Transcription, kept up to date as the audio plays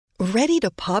Ready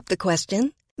to pop the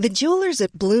question? The jewelers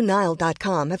at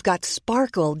BlueNile.com have got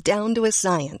sparkle down to a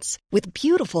science with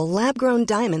beautiful lab-grown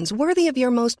diamonds worthy of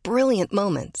your most brilliant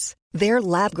moments. Their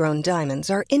lab-grown diamonds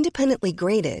are independently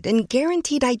graded and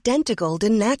guaranteed identical to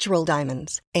natural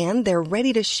diamonds, and they're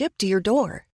ready to ship to your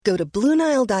door. Go to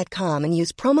BlueNile.com and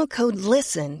use promo code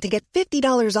LISTEN to get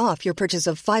 $50 off your purchase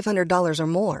of $500 or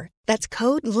more. That's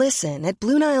code LISTEN at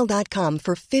BlueNile.com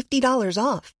for $50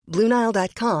 off.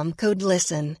 BlueNile.com, code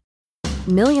LISTEN.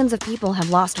 Millions of people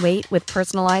have lost weight with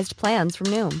personalized plans from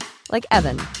Noom. Like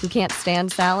Evan, who can't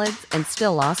stand salads and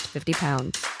still lost 50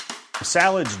 pounds.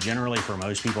 Salads generally for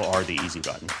most people are the easy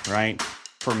button, right?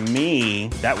 For me,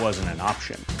 that wasn't an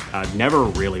option. I never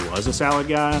really was a salad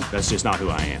guy. That's just not who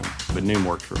I am. But Noom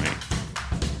worked for me.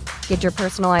 Get your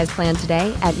personalized plan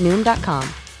today at Noom.com.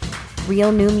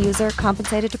 Real Noom user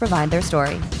compensated to provide their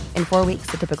story. In 4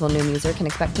 weeks, the typical Noom user can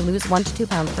expect to lose 1 to 2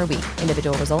 pounds per week.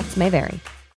 Individual results may vary.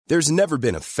 There's never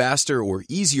been a faster or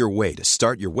easier way to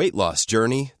start your weight loss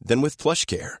journey than with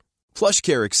PlushCare.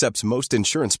 PlushCare accepts most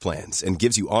insurance plans and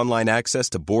gives you online access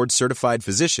to board-certified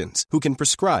physicians who can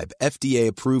prescribe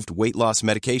FDA-approved weight loss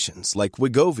medications like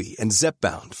Wegovy and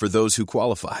Zepbound for those who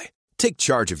qualify. Take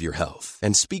charge of your health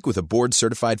and speak with a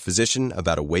board-certified physician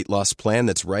about a weight loss plan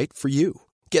that's right for you.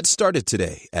 Get started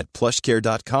today at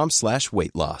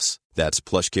plushcare.com/weight loss. That's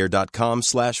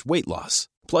plushcare.com/weight loss.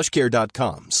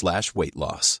 plushcare.com/weight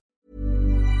loss.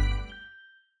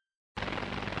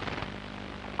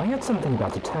 I heard something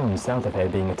about a town south of here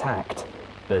being attacked.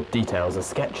 The details are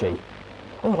sketchy.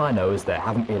 All I know is there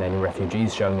haven't been any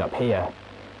refugees showing up here,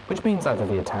 which means either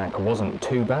the attack wasn't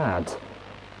too bad,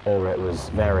 or it was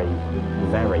very,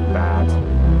 very bad.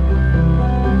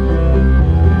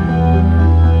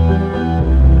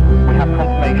 We have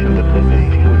confirmation that this is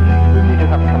we do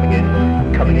have coming in.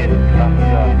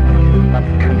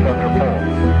 That's confirmed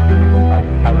reports.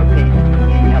 I repeat,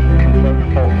 we have confirmed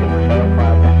reports of failed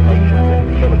detonations in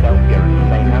Philadelphia and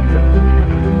Manhattan.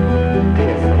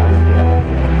 Dear Celestia.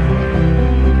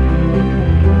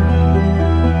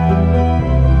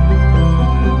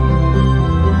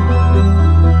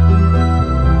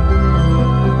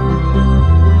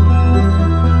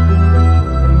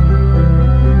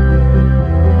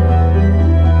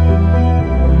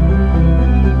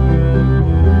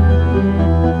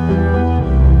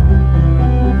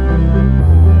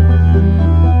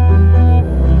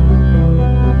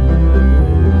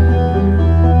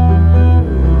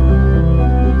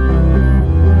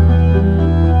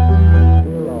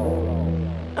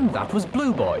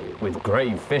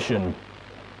 Grave fission.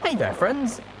 Hey there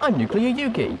friends, I'm Nuclear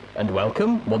Yuki, and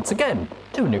welcome, once again,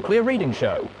 to a Nuclear Reading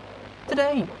Show.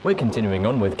 Today, we're continuing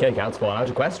on with Kick-Out's Fallout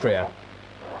Equestria.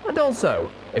 And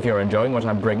also, if you're enjoying what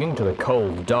I'm bringing to the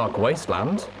cold, dark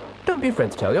wasteland, don't be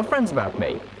afraid to tell your friends about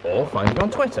me, or find me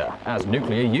on Twitter as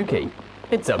Nuclear Yuki.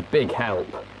 It's a big help.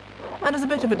 And as a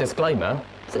bit of a disclaimer,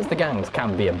 since the gangs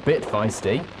can be a bit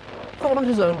feisty, Fallout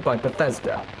is owned by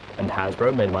Bethesda, and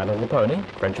Hasbro made My Little Pony,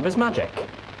 Friendship is Magic.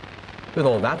 With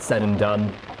all that said and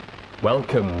done,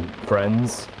 welcome,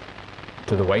 friends,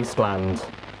 to the wasteland.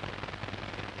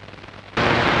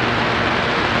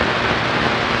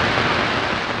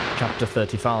 Chapter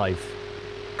 35,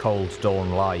 Cold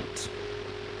Dawn Light.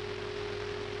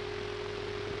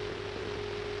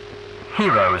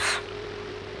 Heroes.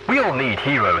 We all need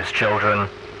heroes, children,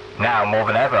 now more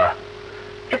than ever.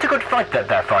 It's a good fight that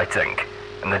they're fighting,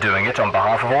 and they're doing it on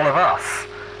behalf of all of us.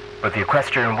 But the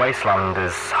Equestrian wasteland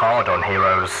is hard on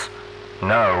heroes.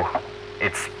 No,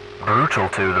 it's brutal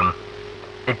to them.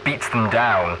 It beats them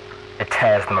down. It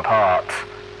tears them apart.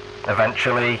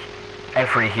 Eventually,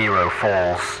 every hero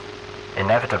falls.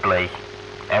 Inevitably,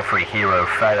 every hero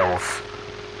fails.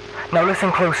 Now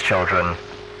listen close, children.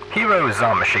 Heroes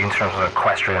aren't machines from an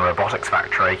equestrian robotics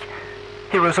factory.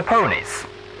 Heroes are ponies,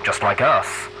 just like us,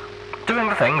 doing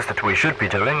the things that we should be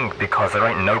doing because there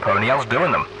ain't no pony else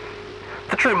doing them.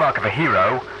 The true mark of a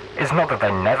hero is not that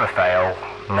they never fail,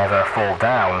 never fall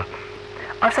down.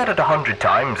 I've said it 100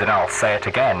 times and I'll say it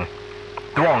again.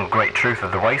 The one great truth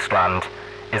of the wasteland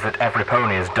is that every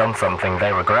pony has done something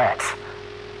they regret.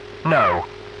 No,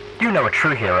 you know a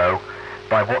true hero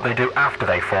by what they do after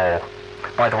they fall,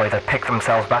 by the way they pick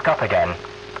themselves back up again,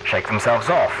 shake themselves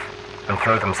off, and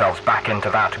throw themselves back into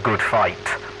that good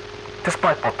fight,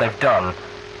 despite what they've done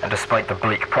and despite the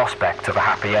bleak prospect of a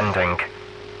happy ending.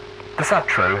 The sad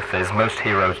truth is most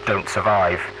heroes don't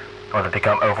survive, or they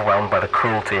become overwhelmed by the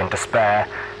cruelty and despair,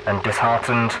 and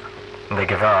disheartened, and they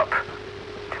give up.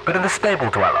 But in the Stable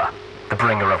Dweller, the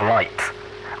bringer of light,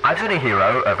 I've seen a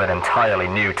hero of an entirely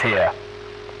new tier.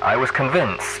 I was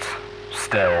convinced,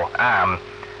 still am,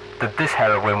 that this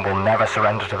heroine will never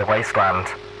surrender to the wasteland.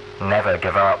 never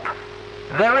give up.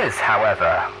 There is,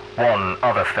 however, one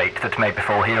other fate that may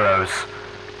befall heroes.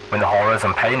 When the horrors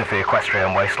and pain of the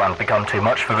equestrian wasteland become too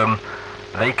much for them,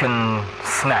 they can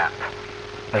snap.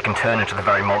 They can turn into the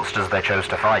very monsters they chose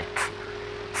to fight.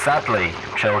 Sadly,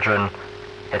 children,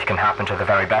 it can happen to the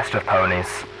very best of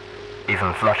ponies.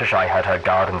 Even Fluttershy had her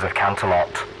gardens of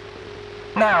Canterlot.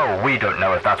 Now, we don't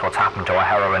know if that's what's happened to our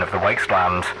heroine of the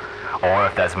wasteland, or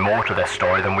if there's more to this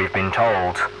story than we've been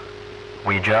told.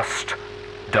 We just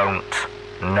don't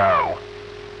know.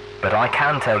 But I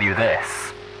can tell you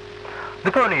this.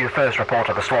 The pony who first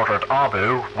reported the slaughter at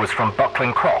Arbu was from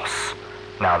Buckling Cross.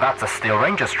 Now that's a Steel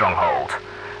Ranger stronghold,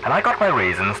 and I got my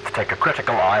reasons to take a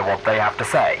critical eye what they have to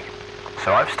say.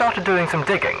 So I've started doing some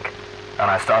digging, and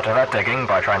I started that digging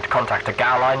by trying to contact a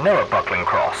gal I know at Buckling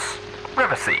Cross,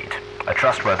 Riverseed, a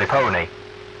trustworthy pony.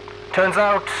 Turns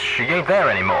out she ain't there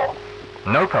anymore.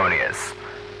 No pony is.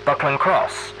 Buckling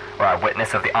Cross, where our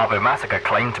witness of the Arbu massacre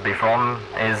claimed to be from,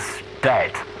 is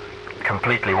dead.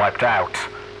 Completely wiped out.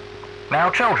 Now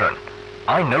children,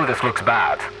 I know this looks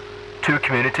bad. 2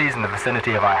 communities in the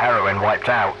vicinity of our heroine wiped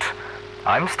out.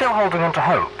 I'm still holding on to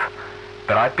hope,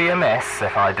 but I'd be amiss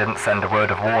if I didn't send a word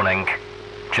of warning,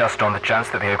 just on the chance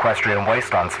that the equestrian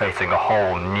wasteland's facing a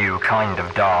whole new kind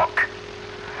of dark.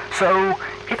 So,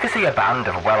 if you see a band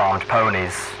of well-armed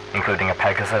ponies, including a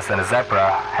Pegasus and a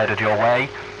zebra, headed your way,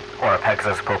 or a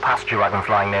Pegasus pull pasture wagon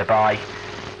flying nearby,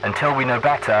 until we know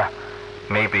better,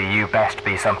 maybe you best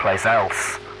be someplace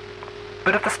else.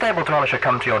 But if the stable dweller should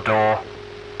come to your door,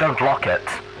 don't lock it,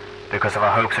 because if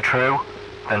our hopes are true,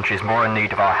 then she's more in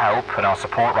need of our help and our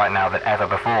support right now than ever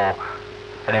before.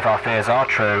 And if our fears are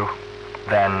true,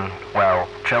 then, well,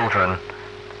 children,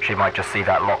 she might just see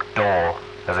that locked door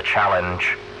as a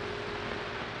challenge.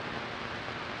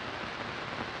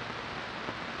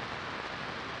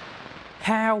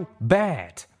 How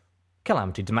bad?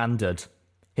 Calamity demanded.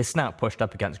 His snout pushed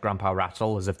up against Grandpa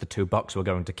Rattle as if the 2 bucks were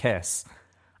going to kiss.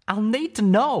 I'll need to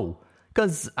know,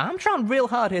 'cause I'm trying real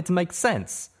hard here to make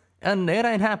sense, and it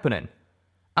ain't happening.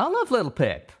 I love Little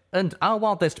Pip, and I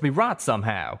want this to be right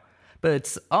somehow,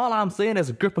 but all I'm seeing is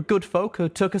a group of good folk who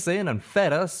took us in and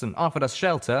fed us and offered us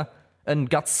shelter, and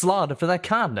got slaughtered for their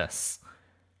kindness.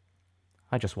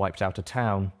 I just wiped out a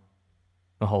town.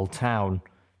 A whole town.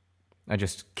 I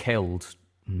just killed,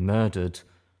 murdered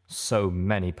so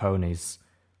many ponies.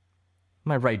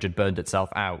 My rage had burned itself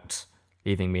out,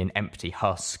 leaving me an empty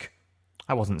husk.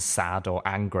 I wasn't sad or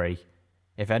angry.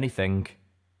 If anything,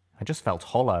 I just felt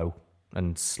hollow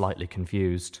and slightly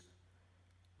confused.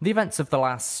 The events of the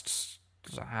last...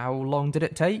 how long did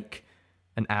it take?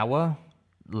 An hour?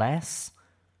 Less?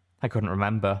 I couldn't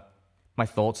remember. My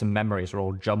thoughts and memories were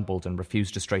all jumbled and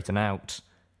refused to straighten out.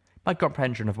 My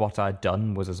comprehension of what I'd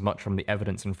done was as much from the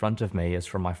evidence in front of me as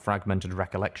from my fragmented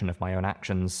recollection of my own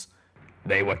actions.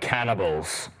 They were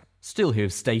cannibals.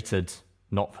 Steelhooves stated,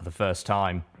 not for the first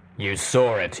time. You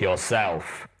saw it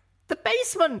yourself. The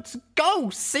basement! Go!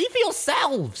 See for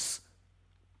yourselves!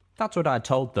 That's what I had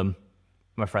told them.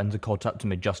 My friends had caught up to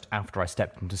me just after I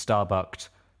stepped into Starbucked,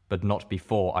 but not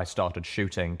before I started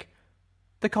shooting.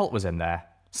 The Colt was in there,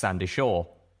 Sandy Shore.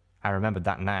 I remembered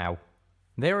that now.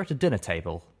 They were at a dinner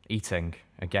table, eating,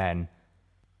 again.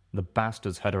 The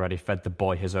bastards had already fed the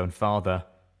boy his own father,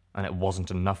 and it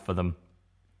wasn't enough for them.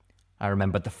 I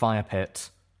remembered the fire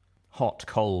pit. Hot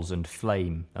coals and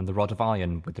flame, and the rod of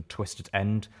iron with the twisted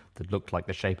end that looked like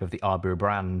the shape of the Arbu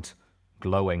brand,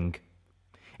 glowing.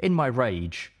 In my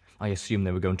rage, I assumed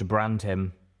they were going to brand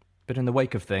him, but in the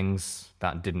wake of things,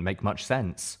 that didn't make much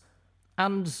sense.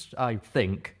 And, I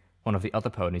think, one of the other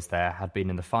ponies there had been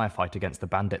in the firefight against the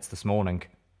bandits this morning.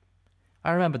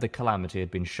 I remembered that Calamity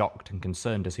had been shocked and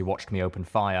concerned as he watched me open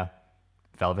fire.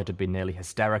 Velvet had been nearly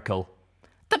hysterical.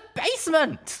 "The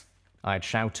basement!" I had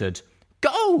shouted.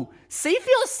 "Go! See for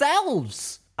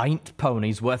yourselves!" "Ain't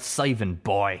ponies worth saving,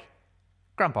 boy?"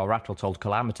 Grandpa Rattle told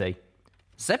Calamity.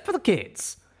 "Except for the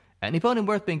kids. Any pony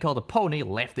worth being called a pony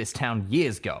left this town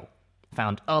years ago.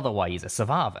 Found other ways of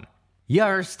surviving.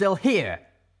 You're still here,"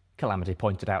 Calamity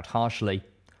pointed out harshly.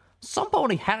 "Some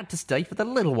pony had to stay for the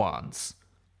little ones,"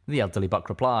 the elderly buck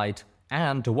replied,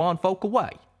 "and to warn folk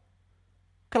away."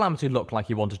 Calamity looked like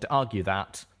he wanted to argue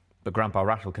that, but Grandpa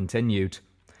Rattle continued.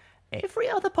 "Every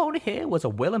other pony here was a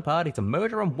willing party to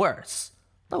murder and worse.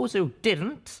 Those who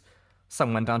didn't,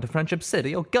 some went down to Friendship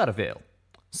City or Gutterville.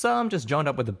 Some just joined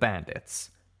up with the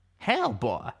bandits. Hell,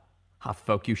 boy, half the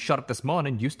folk you shot up this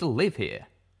morning used to live here."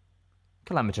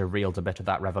 Calamity reeled a bit at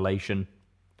that revelation.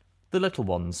 The little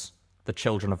ones, the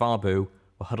children of Arbu,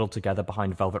 were huddled together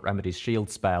behind Velvet Remedy's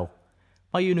shield spell.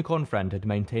 My unicorn friend had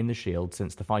maintained the shield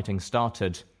since the fighting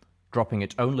started, dropping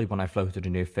it only when I floated a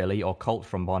new filly or colt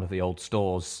from one of the old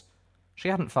stores. She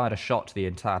hadn't fired a shot the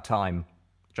entire time,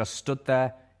 just stood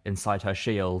there inside her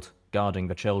shield, guarding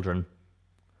the children.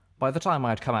 By the time I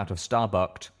had come out of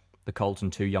Starbucked, the colt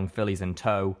and 2 young fillies in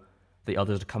tow, the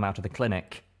others had come out of the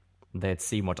clinic. They had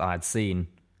seen what I had seen,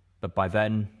 but by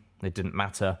then, it didn't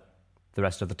matter. The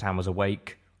rest of the town was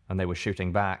awake, and they were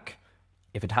shooting back.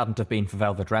 If it hadn't have been for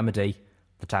Velvet Remedy,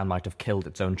 the town might have killed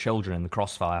its own children in the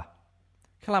crossfire.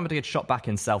 Calamity had shot back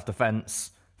in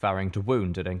self-defense, vowing to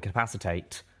wound and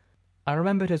incapacitate. I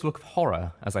remembered his look of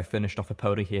horror as I finished off a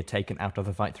pony he had taken out of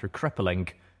the fight through crippling.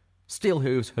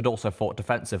 Steelhooves had also fought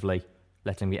defensively,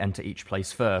 letting me enter each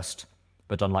place first,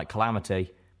 but unlike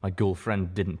Calamity, my ghoul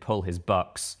friend didn't pull his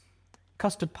bucks.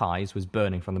 Custard Pies was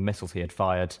burning from the missiles he had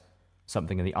fired.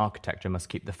 Something in the architecture must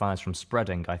keep the fires from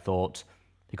spreading, I thought,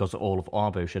 because all of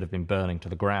Arbu should have been burning to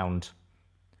the ground.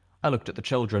 I looked at the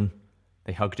children.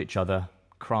 They hugged each other,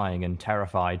 crying and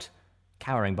terrified,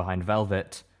 cowering behind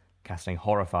Velvet, casting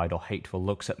horrified or hateful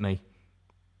looks at me.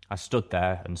 I stood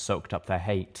there and soaked up their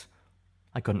hate.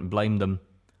 I couldn't blame them.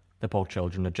 The poor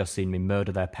children had just seen me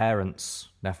murder their parents,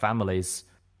 their families.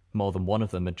 More than one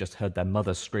of them had just heard their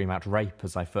mothers scream out rape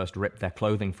as I first ripped their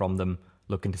clothing from them,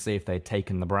 looking to see if they had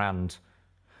taken the brand.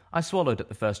 I swallowed at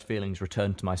the first feelings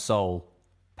returned to my soul,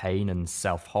 pain and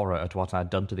self-horror at what I had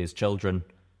done to these children.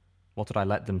 What had I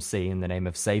let them see in the name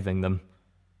of saving them?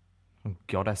 Oh,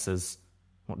 goddesses,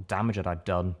 what damage had I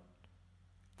done?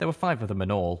 There were 5 of them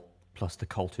in all, plus the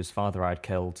colt whose father I had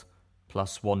killed,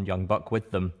 plus 1 young buck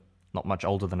with them, not much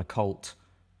older than a colt.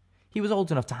 He was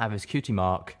old enough to have his cutie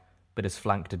mark, but his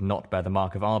flank did not bear the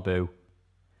mark of Arbu.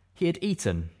 He had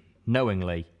eaten,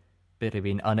 knowingly, but had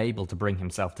been unable to bring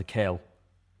himself to kill.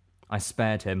 I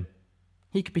spared him.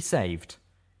 He could be saved.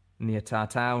 In the entire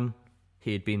town,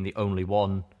 he had been the only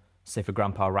one, save for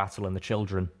Grandpa Rattle and the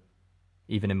children.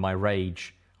 Even in my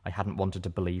rage, I hadn't wanted to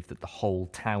believe that the whole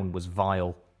town was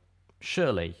vile.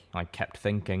 Surely, I kept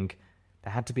thinking,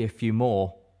 there had to be a few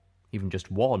more, even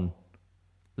just one.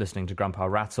 Listening to Grandpa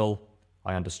Rattle,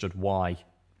 I understood why.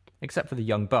 Except for the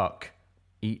young buck,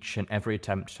 each and every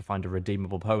attempt to find a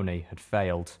redeemable pony had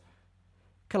failed.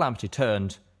 Calamity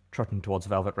turned, trotting towards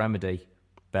Velvet Remedy,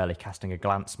 barely casting a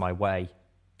glance my way.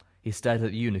 He stared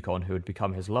at the unicorn who had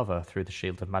become his lover through the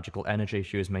shield of magical energy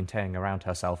she was maintaining around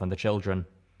herself and the children.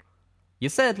 "You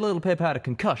said Little Pip had a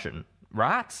concussion,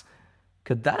 right?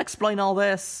 Could that explain all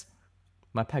this?"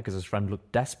 My Pegasus friend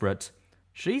looked desperate.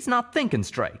 "She's not thinking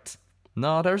straight.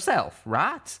 Not herself,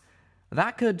 right?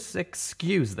 That could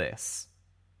excuse this."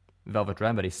 Velvet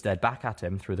Remedy stared back at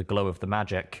him through the glow of the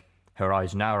magic, her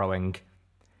eyes narrowing.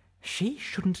 "She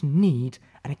shouldn't need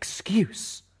an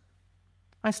excuse."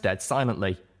 I stared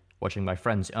silently, watching my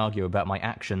friends argue about my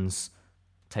actions,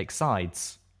 take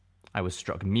sides. I was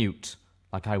struck mute,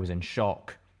 like I was in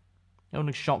shock.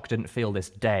 Only shock didn't feel this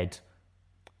dead.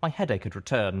 My headache had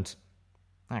returned.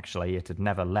 Actually, it had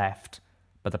never left,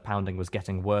 but the pounding was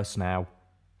getting worse now.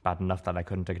 Bad enough that I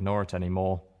couldn't ignore it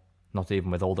anymore, not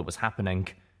even with all that was happening.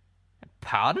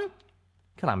 "Pardon?"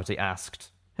 Calamity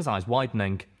asked, his eyes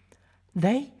widening.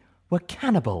 "They were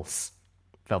cannibals,"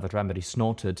 Velvet Remedy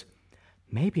snorted.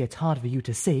 "Maybe it's hard for you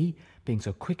to see, being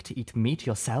so quick to eat meat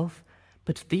yourself,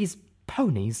 but these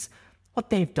ponies,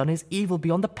 what they've done is evil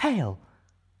beyond the pale."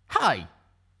 "Hi!"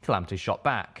 Calamity shot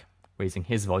back, raising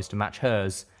his voice to match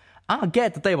hers. "I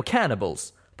get that they were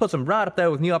cannibals. Puts them right up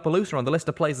there with New Appaloosa on the list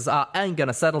of places I ain't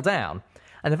gonna settle down.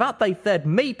 And if what they fed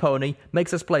me, pony,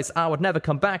 makes this place I would never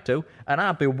come back to, and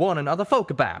I'd be warning other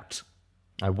folk about."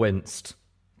 I winced.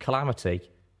 Calamity,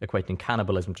 equating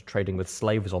cannibalism to trading with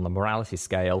slaves on the morality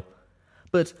scale.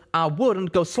 "But I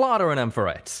wouldn't go slaughtering them for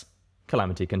it,"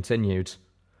 Calamity continued.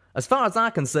 "As far as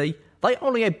I can see, they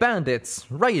only ate bandits,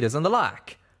 raiders, and the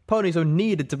like. Ponies who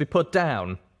needed to be put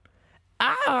down."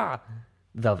 "Ah!"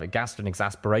 Velvet gasped in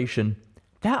exasperation.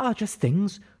 "There are just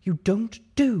things you don't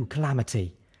do,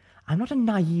 Calamity. I'm not a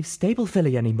naive stable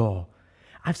filly anymore.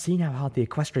 I've seen how hard the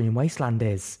equestrian wasteland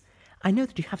is. I know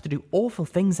that you have to do awful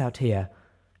things out here.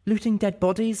 Looting dead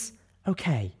bodies?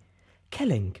 Okay.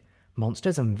 Killing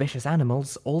monsters and vicious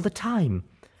animals all the time.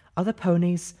 Other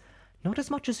ponies? Not as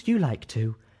much as you like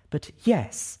to, but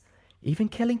yes. Even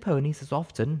killing ponies is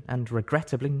often and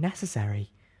regrettably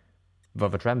necessary."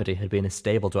 Velvet Remedy had been a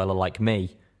stable dweller like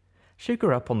me. She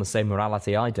grew up on the same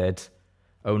morality I did,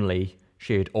 only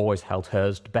she had always held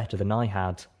hers better than I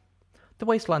had. The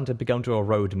wasteland had begun to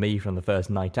erode me from the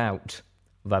first night out.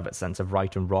 Velvet's sense of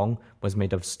right and wrong was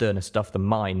made of sterner stuff than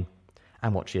mine,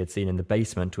 and what she had seen in the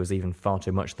basement was even far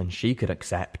too much than she could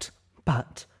accept.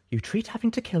 "But you treat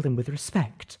having to kill them with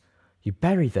respect. You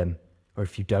bury them, or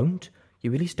if you don't,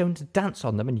 You at least don't dance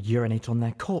on them and urinate on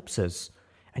their corpses.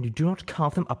 And you do not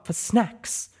carve them up for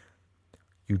snacks.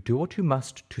 You do what you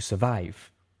must to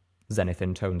survive, Zenith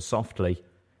intoned softly.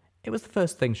 It was the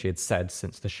first thing she had said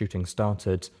since the shooting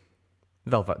started.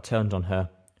 Velvet turned on her,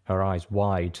 her eyes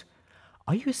wide.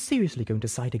 Are you seriously going to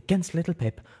side against Little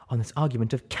Pip on this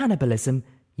argument of cannibalism?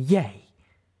 Yay!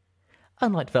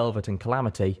 Unlike Velvet and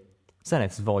Calamity,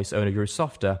 Zenith's voice only grew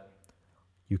softer.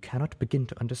 You cannot begin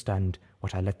to understand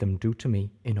what I let them do to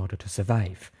me in order to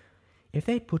survive. If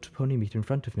they had put pony meat in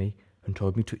front of me and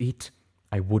told me to eat,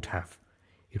 I would have.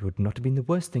 It would not have been the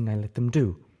worst thing I let them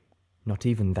do. Not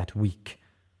even that week.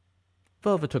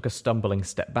 Velvet took a stumbling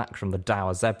step back from the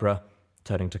dour zebra,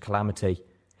 turning to Calamity.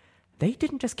 They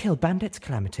didn't just kill bandits,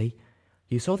 Calamity.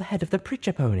 You saw the head of the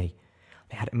preacher pony.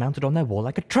 They had it mounted on their wall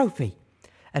like a trophy.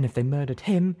 And if they murdered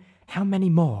him, how many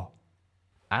more?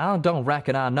 I don't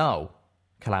reckon I know,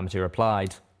 Calamity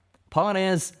replied. Point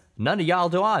is, none of y'all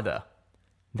do either.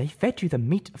 They fed you the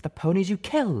meat of the ponies you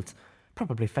killed.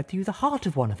 Probably fed you the heart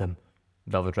of one of them.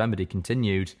 Velvet Remedy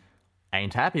continued.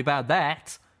 Ain't happy about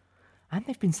that. And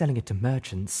they've been selling it to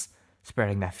merchants,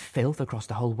 spreading their filth across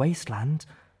the whole wasteland.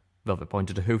 Velvet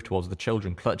pointed a hoof towards the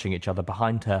children clutching each other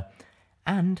behind her.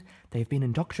 And they've been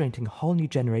indoctrinating a whole new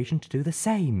generation to do the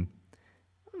same.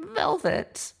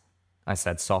 Velvet, I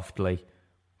said softly,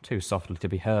 too softly to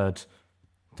be heard.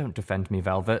 Don't defend me,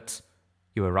 Velvet.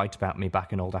 You were right about me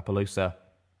back in old Appaloosa.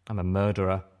 I'm a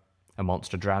murderer, a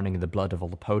monster drowning in the blood of all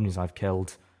the ponies I've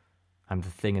killed. I'm the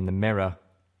thing in the mirror,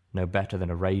 no better than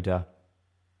a raider.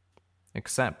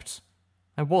 Except,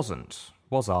 I wasn't,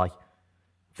 was I?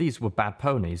 These were bad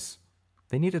ponies.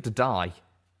 They needed to die.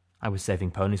 I was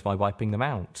saving ponies by wiping them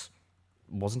out.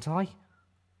 Wasn't I?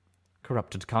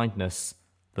 Corrupted kindness,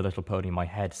 the little pony in my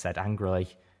head said angrily.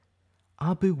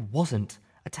 Abu wasn't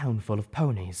a town full of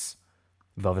ponies,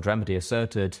 Velvet Remedy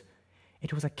asserted.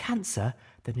 It was a cancer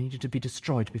that needed to be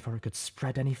destroyed before it could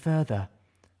spread any further.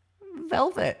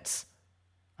 Velvet,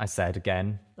 I said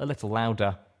again, a little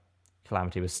louder.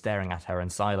 Calamity was staring at her in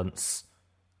silence.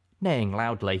 Neighing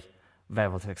loudly,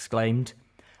 Velvet exclaimed,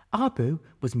 Abu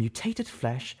was mutated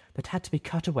flesh that had to be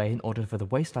cut away in order for the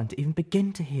wasteland to even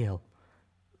begin to heal.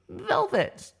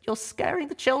 Velvet, you're scaring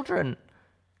the children.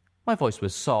 My voice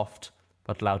was soft,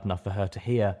 but loud enough for her to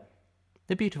hear.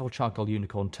 The beautiful charcoal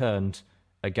unicorn turned,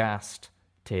 aghast,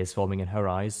 tears forming in her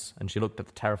eyes, and she looked at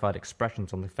the terrified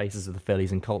expressions on the faces of the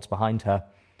fillies and colts behind her.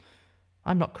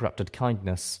 I'm not corrupted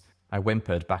kindness, I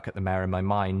whimpered back at the mare in my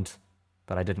mind,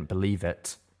 but I didn't believe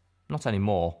it. Not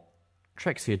anymore.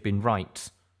 Trixie had been right,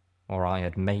 or I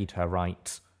had made her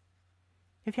right.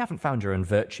 If you haven't found your own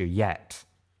virtue yet,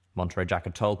 Monterey Jack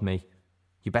had told me,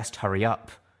 you best hurry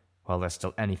up, while there's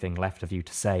still anything left of you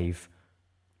to save.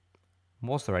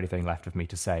 Was there anything left of me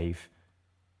to save?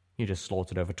 You just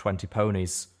slaughtered over 20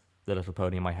 ponies, the little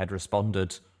pony in my head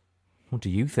responded. What do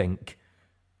you think?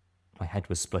 My head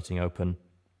was splitting open.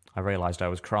 I realised I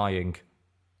was crying.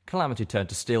 Calamity turned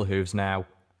to Steelhooves now.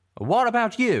 What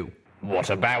about you? What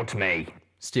about me?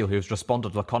 Steelhooves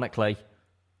responded laconically.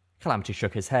 Calamity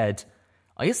shook his head.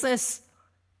 Is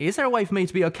there a way for me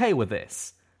to be okay with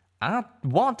this? I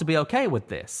want to be okay with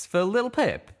this for Little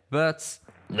Pip, but...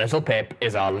 Little Pip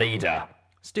is our leader,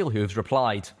 Steelhooves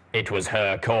replied. It was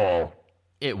her call.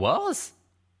 It was?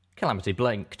 Calamity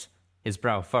blinked, his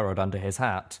brow furrowed under his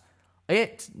hat.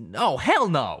 Oh, hell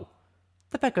no!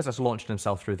 The Pegasus launched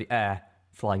himself through the air,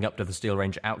 flying up to the Steel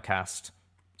Ranger outcast.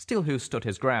 Steelhooves stood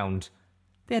his ground.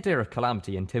 The idea of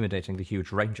Calamity intimidating the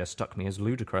huge ranger struck me as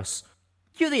ludicrous.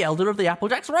 You're the elder of the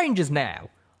Applejacks Rangers now!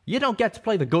 You don't get to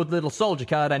play the good little soldier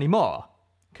card anymore,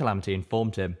 Calamity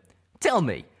informed him. Tell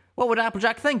me, what would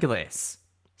Applejack think of this?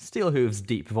 Steelhooves'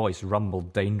 deep voice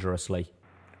rumbled dangerously.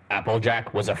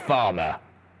 Applejack was a farmer.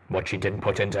 What she didn't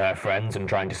put into her friends in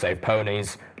trying to save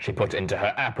ponies, she put into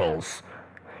her apples.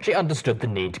 She understood the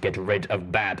need to get rid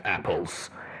of bad apples,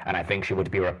 and I think she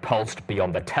would be repulsed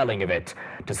beyond the telling of it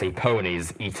to see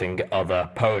ponies eating other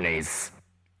ponies.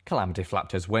 Calamity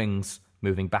flapped his wings,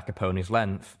 moving back a pony's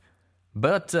length.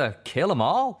 But, kill 'em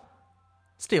all?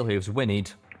 Steelhooves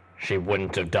whinnied. She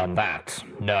wouldn't have done that,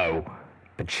 no.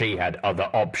 But she had other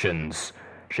options.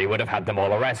 She would have had them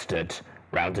all arrested,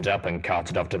 rounded up and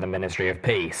carted off to the Ministry of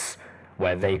Peace,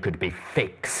 where they could be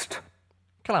fixed.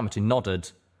 Calamity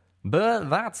nodded. But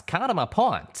that's kind of my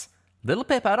point. Little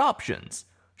Pip had options.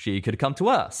 She could have come to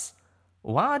us.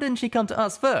 Why didn't she come to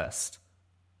us first?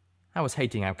 I was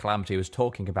hating how Calamity was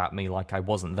talking about me like I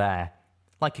wasn't there,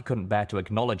 like he couldn't bear to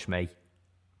acknowledge me.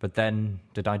 But then,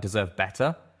 did I deserve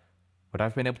better? Would I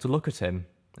have been able to look at him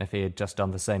if he had just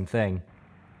done the same thing?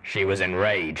 She was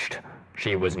enraged.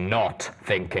 She was not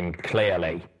thinking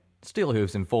clearly.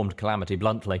 Steelhooves informed Calamity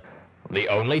bluntly. The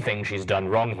only thing she's done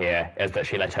wrong here is that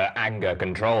she let her anger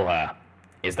control her.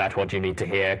 Is that what you need to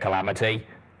hear, Calamity?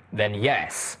 Then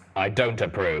yes, I don't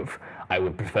approve. I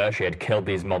would prefer she had killed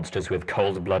these monsters with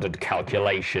cold-blooded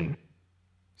calculation.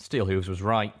 Steelhooves was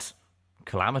right.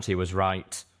 Calamity was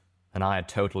right. And I had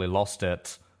totally lost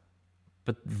it.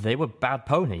 But they were bad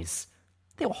ponies.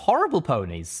 They were horrible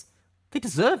ponies. They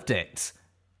deserved it.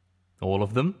 All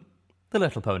of them? The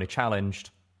little pony challenged.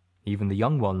 Even the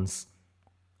young ones.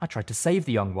 I tried to save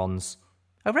the young ones.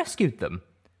 I rescued them.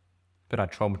 But I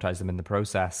traumatized them in the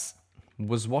process.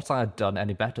 Was what I had done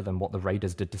any better than what the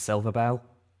raiders did to Silverbell?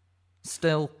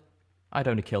 Still, I'd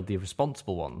only killed the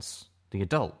irresponsible ones, the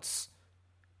adults.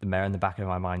 The mayor in the back of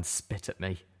my mind spit at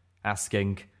me,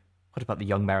 asking, what about the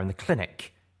young mayor in the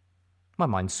clinic? My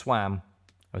mind swam.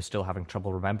 I was still having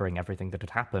trouble remembering everything that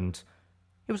had happened.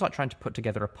 It was like trying to put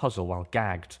together a puzzle while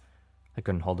gagged. I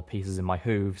couldn't hold the pieces in my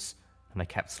hooves, and they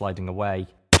kept sliding away.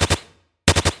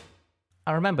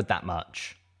 I remembered that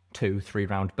much. 2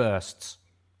 3-round bursts.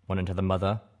 One into the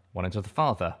mother, one into the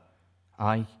father.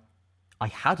 I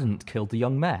hadn't killed the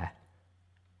young mare.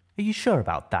 Are you sure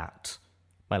about that?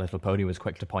 My little pony was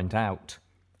quick to point out.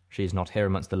 She's not here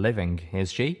amongst the living,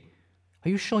 is she? Are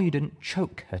you sure you didn't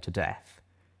choke her to death?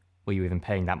 Were you even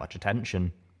paying that much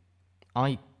attention?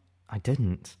 I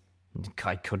didn't.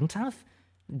 I couldn't have.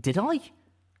 Did I?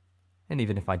 And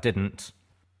even if I didn't,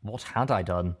 what had I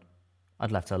done?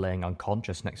 I'd left her laying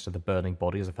unconscious next to the burning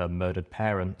bodies of her murdered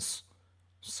parents.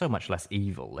 So much less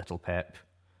evil, little Pip.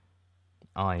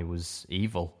 I was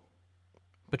evil.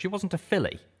 But she wasn't a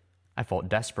filly. I fought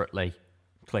desperately,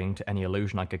 clinging to any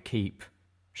illusion I could keep.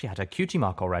 She had her cutie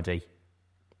mark already.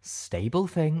 Stable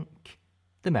think?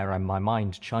 The mayor in my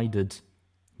mind chided.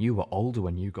 You were older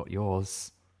when you got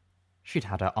yours. She'd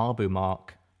had her Arbu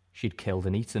mark. She'd killed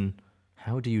and eaten.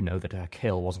 How do you know that her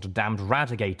kill wasn't a damned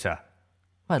radigator?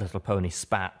 My little pony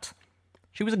spat.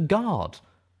 She was a guard.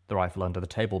 The rifle under the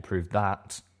table proved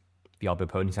that. The Arbu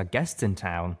ponies had guests in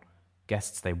town.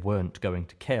 Guests they weren't going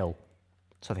to kill.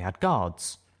 So they had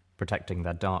guards, protecting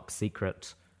their dark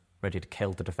secret, ready to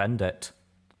kill to defend it.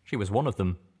 She was one of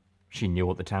them. She knew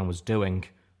what the town was doing,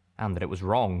 and that it was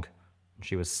wrong, and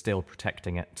she was still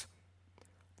protecting it.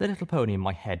 The little pony in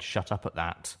my head shut up at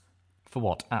that. For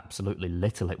what absolutely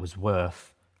little it was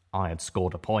worth, I had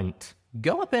scored a point.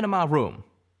 Go up into my room,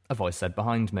 a voice said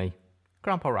behind me.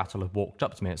 Grandpa Rattle had walked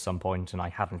up to me at some point, and I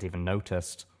hadn't even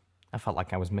noticed. I felt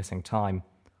like I was missing time.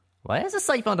 There's a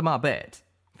safe under my bed.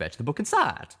 Fetch the book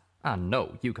inside. I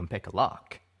know you can pick a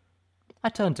lock. I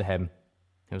turned to him.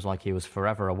 It was like he was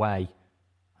forever away.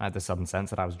 I had the sudden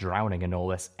sense that I was drowning in all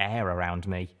this air around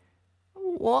me.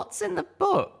 What's in the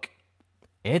book?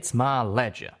 It's my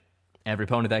ledger. Every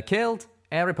pony they killed,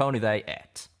 every pony they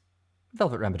ate.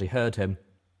 Velvet Remedy heard him.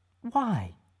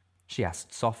 Why? She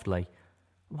asked softly.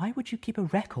 Why would you keep a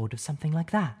record of something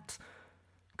like that?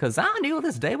 'Cause I knew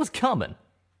this day was coming,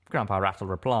 Grandpa Rattle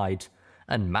replied,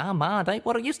 and my mind ain't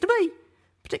what it used to be,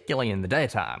 particularly in the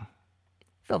daytime.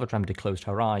 Velvet Remedy closed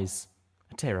her eyes.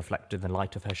 A tear reflected in the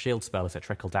light of her shield spell as it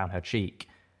trickled down her cheek.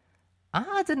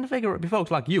 I didn't figure it'd be folks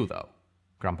like you, though,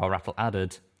 Grandpa Rattle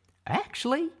added.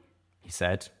 Actually, he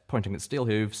said, pointing at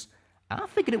Steelhooves, I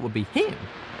figured it would be him.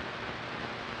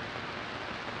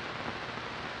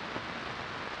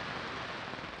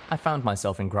 I found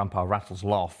myself in Grandpa Rattle's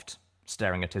loft,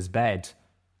 staring at his bed,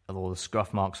 at all the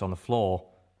scruff marks on the floor,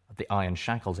 at the iron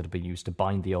shackles that had been used to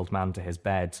bind the old man to his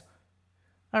bed.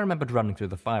 I remembered running through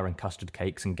the fire and custard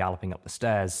cakes and galloping up the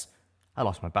stairs. I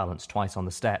lost my balance twice on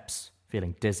the steps,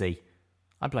 feeling dizzy.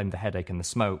 I blamed the headache and the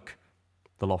smoke.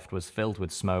 The loft was filled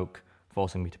with smoke,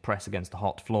 forcing me to press against the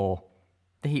hot floor.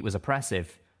 The heat was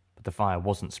oppressive, but the fire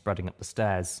wasn't spreading up the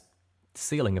stairs. The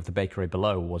ceiling of the bakery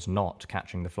below was not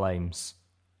catching the flames.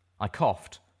 I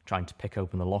coughed, trying to pick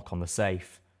open the lock on the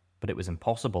safe, but it was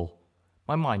impossible.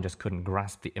 My mind just couldn't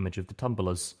grasp the image of the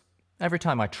tumblers. Every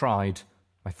time I tried,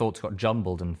 my thoughts got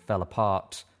jumbled and fell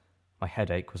apart. My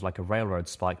headache was like a railroad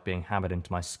spike being hammered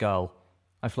into my skull.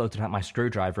 I floated out my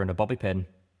screwdriver and a bobby pin.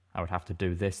 I would have to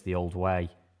do this the old way.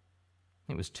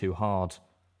 It was too hard.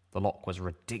 The lock was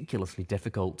ridiculously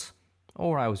difficult.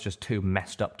 Or I was just too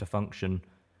messed up to function.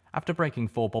 After breaking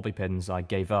 4 bobby pins, I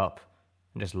gave up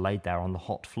and just laid there on the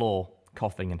hot floor,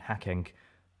 coughing and hacking,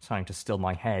 trying to still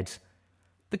my head.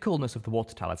 The coolness of the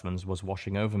water talismans was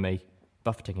washing over me,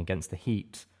 buffeting against the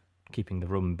heat, keeping the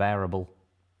room bearable.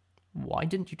 Why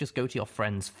didn't you just go to your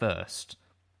friends first?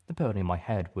 The pony in my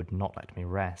head would not let me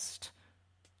rest.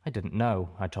 I didn't know,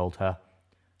 I told her.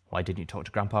 Why didn't you talk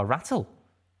to Grandpa Rattle?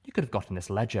 You could have gotten this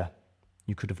ledger.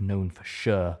 You could have known for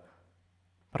sure.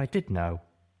 But I did know.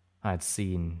 I had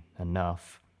seen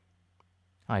enough.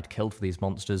 I'd killed for these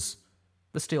monsters.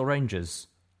 The Steel Rangers,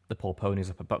 the poor ponies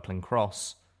up at Buckling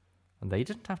Cross. And they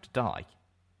didn't have to die.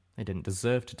 They didn't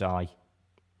deserve to die.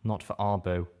 Not for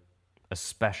Arbu.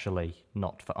 Especially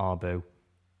not for Arbu.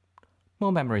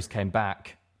 More memories came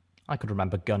back. I could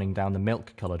remember gunning down the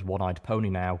milk-coloured one-eyed pony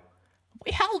now.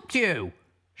 "We helped you!"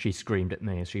 she screamed at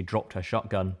me as she dropped her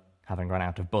shotgun, having run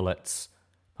out of bullets.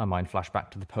 My mind flashed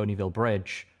back to the Ponyville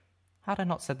Bridge. Had I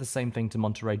not said the same thing to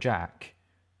Monterey Jack?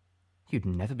 You'd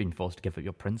never been forced to give up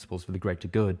your principles for the greater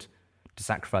good, to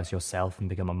sacrifice yourself and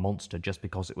become a monster just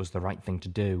because it was the right thing to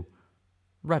do.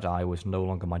 Red-Eye was no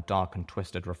longer my dark and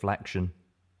twisted reflection.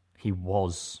 He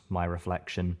was my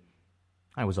reflection.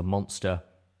 I was a monster.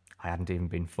 I hadn't even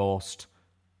been forced.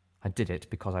 I did it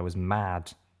because I was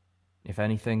mad. If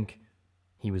anything,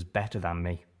 he was better than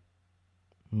me.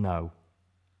 No,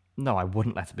 I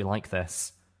wouldn't let it be like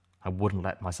this. I wouldn't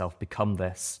let myself become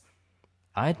this.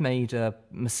 I had made a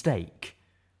mistake.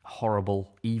 A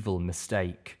horrible, evil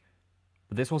mistake.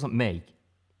 But this wasn't me.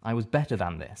 I was better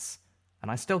than this.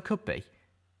 And I still could be.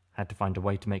 I had to find a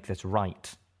way to make this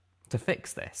right. To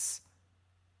fix this.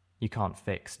 You can't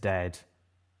fix dead.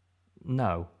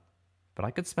 No. But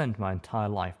I could spend my entire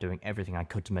life doing everything I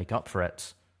could to make up for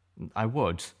it. I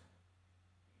would.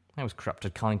 I was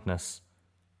corrupted kindness.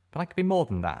 But I could be more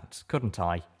than that, couldn't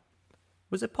I?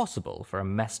 Was it possible for a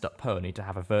messed-up pony to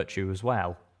have a virtue as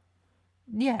well?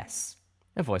 Yes,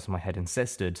 a voice in my head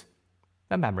insisted.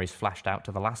 Her memories flashed out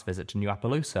to the last visit to New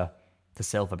Appaloosa, to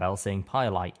Silverbell seeing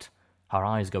Pyrelight, her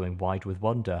eyes going wide with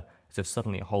wonder, as if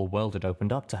suddenly a whole world had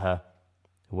opened up to her.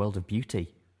 A world of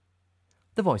beauty.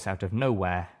 The voice out of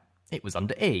nowhere, it was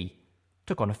under E,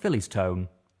 took on a filly's tone.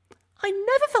 "I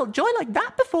never felt joy like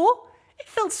that before. It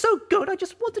felt so good I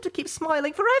just wanted to keep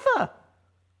smiling forever."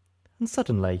 And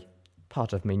suddenly,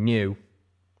 part of me knew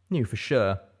for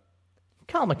sure.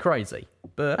 Call me crazy,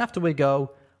 but after we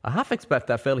go, I half expect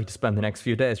that filly to spend the next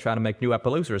few days trying to make New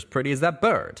Appaloosa as pretty as that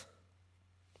bird.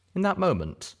 In that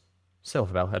moment,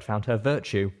 Silverbell had found her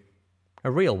virtue.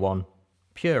 A real one,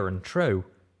 pure and true.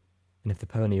 And if the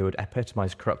pony who had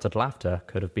epitomised corrupted laughter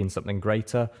could have been something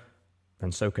greater,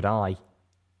 then so could I.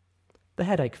 The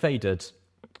headache faded.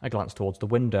 I glanced towards the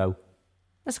window.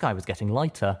 The sky was getting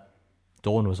lighter.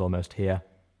 Dawn was almost here.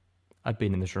 I'd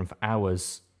been in this room for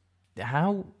hours.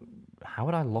 How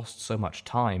had I lost so much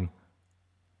time?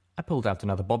 I pulled out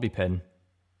another bobby pin.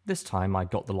 This time I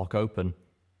got the lock open.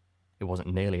 It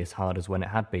wasn't nearly as hard as when it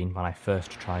had been when I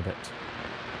first tried it.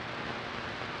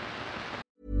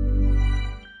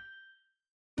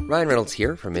 Ryan Reynolds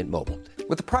here from Mint Mobile.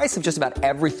 With the price of just about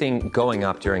everything going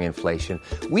up during inflation,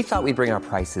 we thought we'd bring our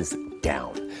prices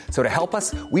down. So to help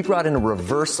us, we brought in a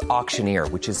reverse auctioneer,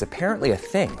 which is apparently a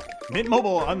thing. Mint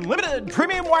Mobile Unlimited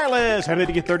Premium Wireless. How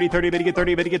to get 30, 30, bit to get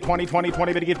 30, bit to get 20, 20,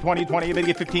 20, bit to get 20, 20, bit to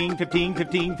get 15, 15,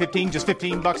 15, 15, just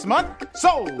 $15 a month?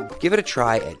 Sold! Give it a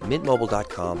try at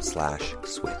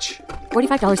mintmobile.com/switch.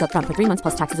 $45 up front for 3 months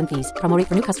plus taxes and fees. Promo rate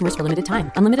for new customers for limited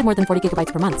time. Unlimited more than 40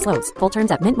 gigabytes per month. Slows full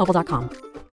terms at mintmobile.com.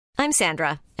 I'm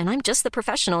Sandra, and I'm just the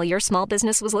professional your small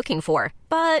business was looking for.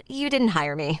 But you didn't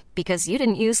hire me because you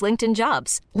didn't use LinkedIn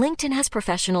Jobs. LinkedIn has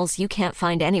professionals you can't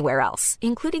find anywhere else,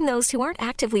 including those who aren't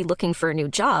actively looking for a new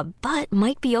job, but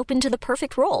might be open to the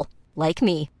perfect role, like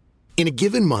me. In a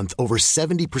given month, over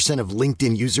 70% of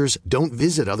LinkedIn users don't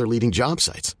visit other leading job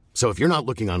sites. So if you're not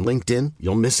looking on LinkedIn,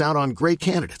 you'll miss out on great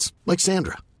candidates like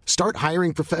Sandra. Start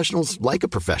hiring professionals like a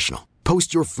professional.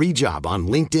 Post your free job on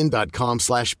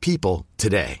linkedin.com/people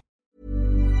today.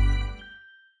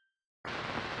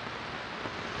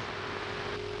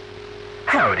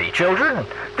 Howdy, children.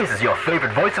 This is your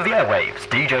favorite voice of the airwaves,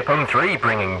 DJ Pone 3,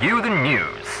 bringing you the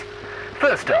news.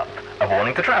 First up, a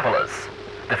warning to travelers.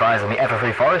 The fires in the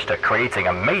Everfree Forest are creating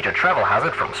a major travel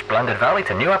hazard from Splendid Valley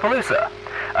to New Appaloosa.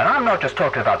 And I'm not just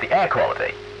talking about the air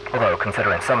quality, although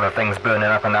considering some of the things burning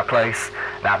up in that place,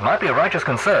 that might be a righteous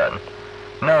concern.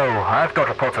 No, I've got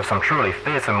reports of some truly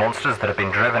fearsome monsters that have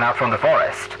been driven out from the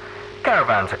forest.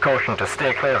 Caravans are cautioned to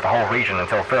steer clear of the whole region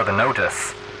until further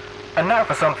notice. And now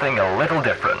for something a little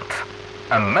different.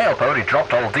 A mail pony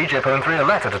dropped old DJ Pone 3 a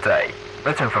letter today,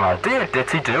 written from our dear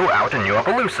Ditty Doo out in New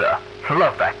Appaloosa.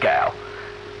 Love that gal.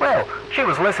 Well, she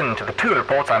was listening to the 2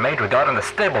 reports I made regarding the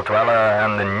stable dweller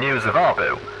and the news of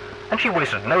Arbu, and she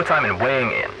wasted no time in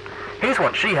weighing in. Here's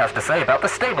what she has to say about the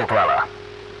stable dweller.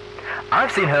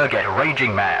 I've seen her get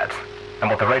raging mad, and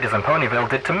what the raiders in Ponyville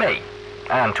did to me,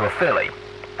 and to a filly,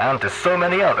 and to so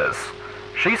many others.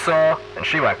 She saw, and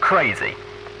she went crazy.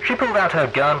 She pulled out her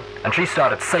gun, and she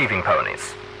started saving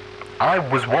ponies. I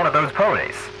was one of those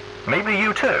ponies. Maybe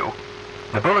you too.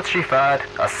 The bullets she fired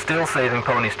are still saving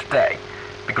ponies today,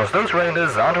 because those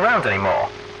raiders aren't around anymore.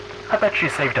 I bet you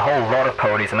saved a whole lot of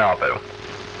ponies in Arbu.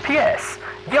 P.S.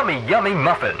 Yummy, yummy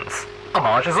muffins.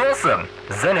 Homage is awesome.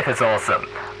 Zenith is awesome.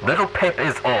 Little Pip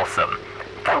is awesome.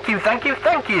 Thank you, thank you,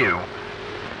 thank you.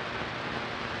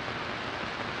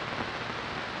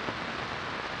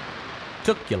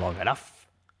 Took you long enough.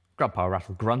 Grandpa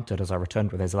Rattle grunted as I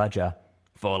returned with his ledger.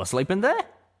 Fall asleep in there?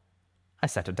 I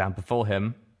set it down before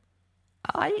him.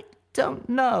 I don't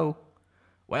know.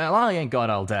 Well, I ain't got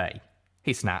all day,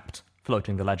 he snapped,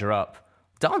 floating the ledger up.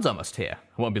 Dawn's almost here.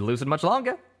 I won't be losing much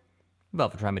longer.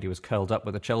 Velvet Remedy was curled up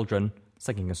with the children,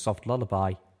 singing a soft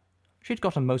lullaby. She'd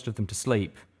gotten most of them to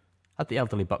sleep. At the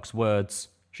elderly buck's words,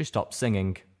 she stopped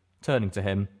singing, turning to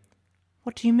him.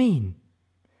 What do you mean?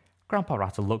 Grandpa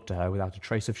Rattle looked at her without a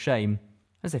trace of shame,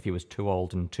 as if he was too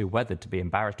old and too weathered to be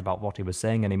embarrassed about what he was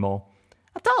saying anymore.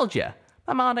 I told you,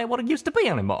 my mind ain't what it used to be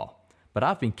anymore. But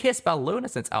I've been kissed by Luna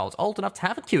since I was old enough to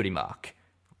have a cutie mark.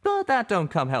 But that don't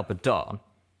come helping Dawn.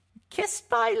 Kissed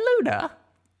by Luna?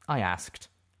 I asked,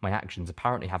 my actions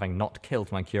apparently having not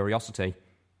killed my curiosity.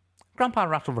 Grandpa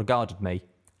Rattle regarded me.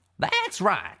 That's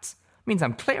right. Means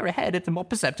I'm clearer-headed and more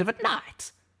perceptive at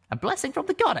night. A blessing from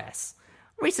the goddess.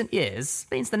 Recent years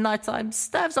means the nighttime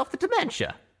staves off the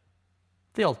dementia.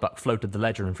 The old buck floated the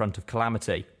ledger in front of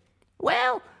Calamity.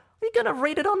 Well, are you going to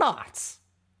read it or not?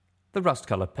 The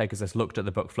rust-coloured Pegasus looked at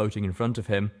the book floating in front of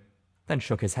him, then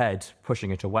shook his head,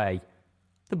 pushing it away.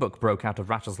 The book broke out of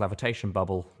Rattle's levitation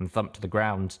bubble and thumped to the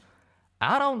ground.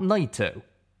 I don't need to,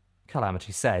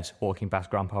 Calamity said, walking past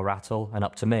Grandpa Rattle and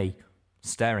up to me,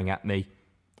 staring at me.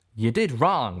 You did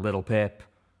wrong, little Pip.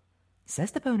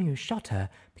 Says the pony who shot her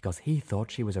because he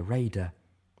thought she was a raider,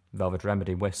 Velvet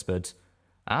Remedy whispered.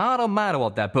 I don't matter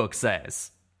what that book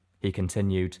says, he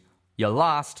continued. You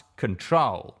lost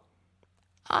control.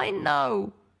 I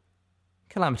know.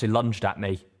 Calamity lunged at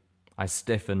me. I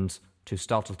stiffened, too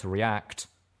startled to react.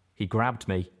 He grabbed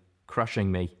me,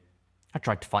 crushing me. I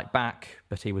tried to fight back,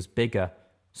 but he was bigger,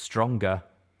 stronger.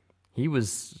 He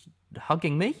was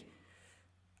hugging me.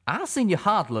 I seen you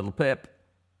hard, little Pip,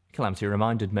 Calamity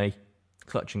reminded me,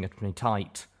 clutching at me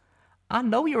tight. I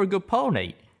know you're a good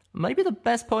pony. Maybe the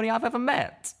best pony I've ever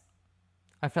met.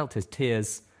 I felt his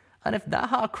tears, and if that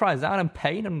heart cries out in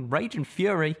pain and rage and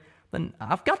fury, then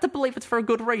I've got to believe it's for a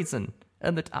good reason,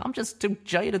 and that I'm just too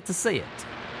jaded to see it.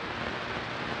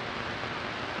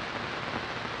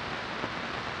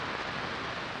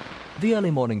 The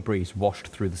early morning breeze washed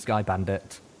through the Sky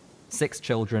Bandit. 6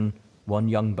 children, 1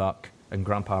 young buck, and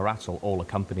Grandpa Rattle all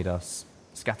accompanied us,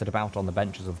 scattered about on the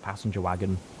benches of the passenger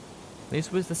wagon.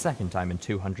 This was the second time in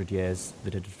 200 years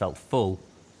that it had felt full,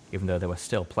 even though there were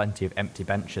still plenty of empty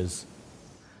benches.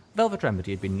 Velvet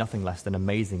Remedy had been nothing less than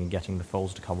amazing in getting the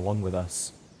foals to come along with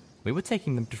us. We were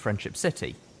taking them to Friendship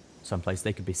City, someplace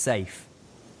they could be safe.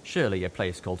 Surely a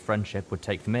place called Friendship would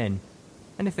take them in,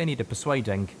 and if they needed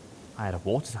persuading, I had a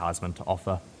water talisman to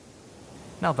offer.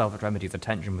 Now Velvet Remedy's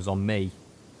attention was on me.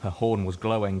 Her horn was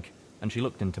glowing, and she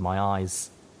looked into my eyes.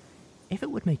 If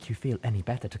it would make you feel any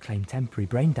better to claim temporary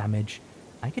brain damage,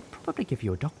 I could probably give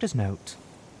you a doctor's note,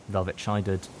 Velvet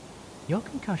chided. Your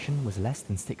concussion was less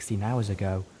than 16 hours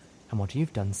ago, and what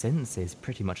you've done since is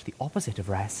pretty much the opposite of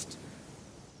rest.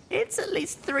 It's at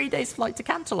least 3 days' flight to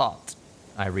Canterlot,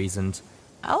 I reasoned.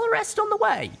 I'll rest on the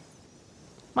way.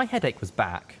 My headache was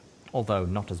back, although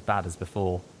not as bad as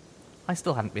before. I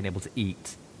still hadn't been able to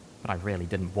eat, but I really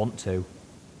didn't want to.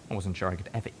 I wasn't sure I could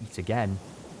ever eat again,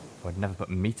 for I'd never put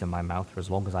meat in my mouth for as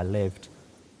long as I lived.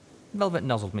 Velvet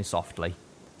nuzzled me softly.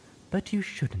 But you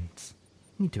shouldn't.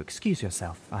 You need to excuse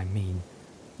yourself, I mean.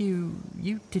 You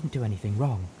didn't do anything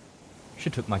wrong. She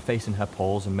took my face in her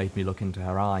paws and made me look into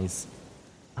her eyes.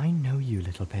 I know you,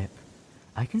 little Pip.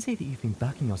 I can see that you've been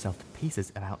bucking yourself to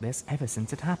pieces about this ever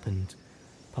since it happened.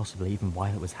 Possibly even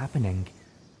while it was happening.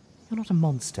 You're not a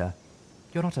monster.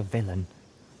 You're not a villain.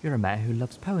 You're a mare who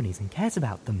loves ponies and cares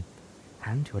about them,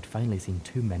 and who had finally seen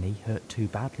too many hurt too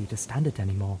badly to stand it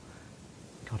anymore.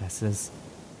 Goddesses,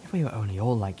 if we were only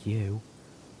all like you.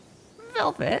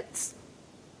 Velvet?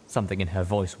 Something in her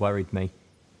voice worried me.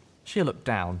 She looked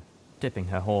down, dipping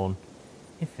her horn.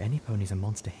 If any pony's a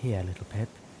monster here, little Pip,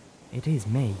 it is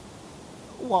me.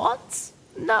 What?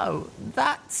 No,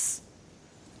 that's...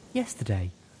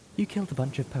 Yesterday, you killed a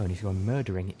bunch of ponies who were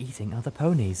murdering and eating other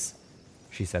ponies,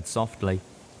 she said softly,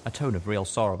 a tone of real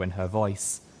sorrow in her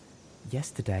voice.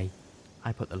 Yesterday,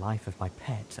 I put the life of my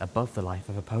pet above the life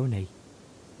of a pony.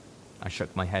 I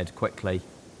shook my head quickly,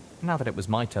 now that it was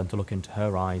my turn to look into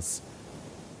her eyes.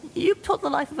 You put the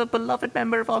life of a beloved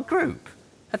member of our group,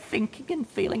 a thinking and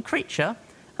feeling creature,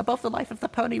 above the life of the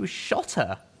pony who shot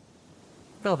her.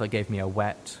 Velvet gave me a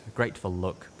wet, grateful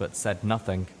look, but said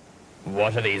nothing.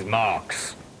 What are these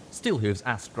marks? Steelhooves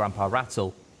asked Grandpa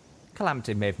Rattle.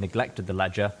 Calamity may have neglected the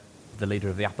ledger, but the leader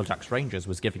of the Applejacks Rangers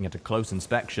was giving it a close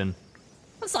inspection.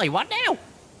 Say what now?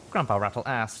 Grandpa Rattle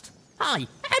asked. Hi,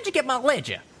 how'd you get my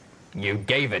ledger? You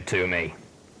gave it to me.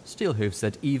 Steelhooves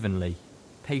said evenly,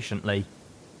 patiently.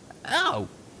 Oh.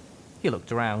 He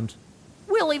looked around.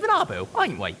 We're leaving Abu,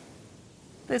 ain't we?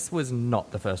 This was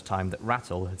not the first time that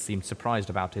Rattle had seemed surprised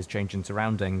about his change in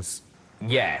surroundings.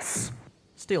 Yes.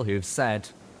 Steelhooves said.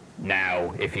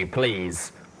 Now, if you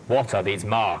please, what are these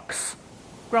marks?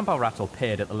 Grandpa Rattle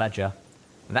peered at the ledger.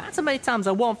 That's how many times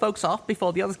I warned folks off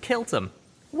before the others killed them.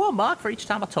 1 mark for each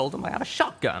time I told them I had a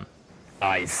shotgun.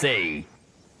 I see.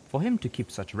 For him to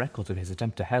keep such records of his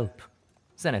attempt to help.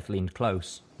 Zenith leaned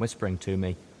close, whispering to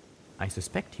me. I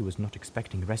suspect he was not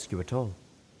expecting rescue at all.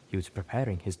 He was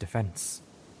preparing his defense.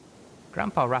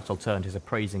 Grandpa Rattle turned his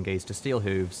appraising gaze to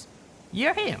Steelhooves.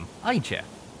 You're him, ain't you?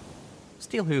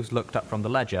 Steelhooves looked up from the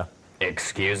ledger.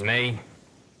 Excuse me?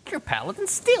 You're Paladin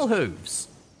Steelhooves,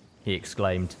 he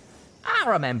exclaimed. I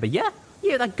remember you.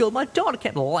 You're that girl my daughter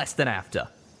kept less than after.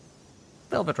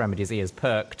 Velvet Remedy's ears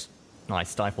perked. I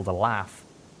stifled a laugh.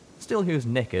 Steelhooves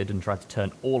nickered and tried to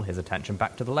turn all his attention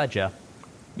back to the ledger.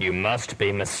 You must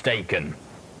be mistaken.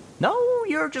 No,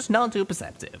 you're just none too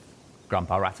perceptive,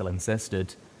 Grandpa Rattle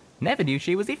insisted. Never knew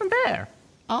she was even there.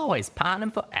 Always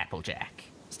pining for Applejack.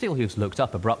 Steelhooves looked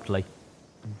up abruptly.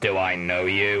 Do I know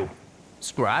you?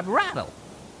 Scribe Rattle.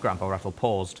 Grandpa Rattle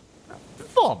paused.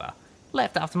 Former.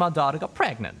 Left after my daughter got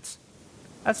pregnant.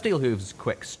 At Steelhooves'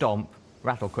 quick stomp,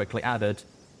 Rattle quickly added,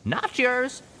 Not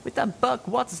yours, with that buck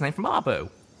what's-his-name from Abu.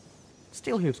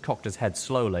 Steelhooves cocked his head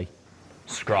slowly.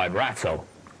 Scribe Rattle.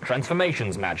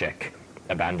 Transformations magic.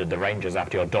 Abandoned the Rangers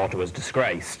after your daughter was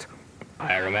disgraced.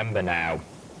 I remember now.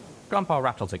 Grandpa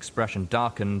Rattle's expression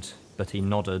darkened, but he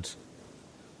nodded.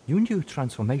 You knew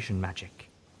transformation magic?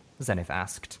 Zenith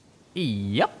asked.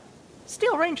 Yep.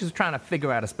 Steel Rangers were trying to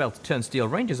figure out a spell to turn Steel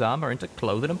Rangers' armor into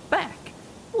clothing and back.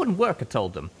 Wouldn't work, I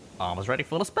told them. Armor's ready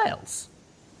full of spells.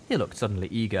 He looked suddenly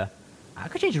eager. I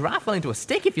could change your rifle into a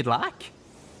stick if you'd like.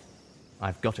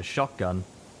 I've got a shotgun.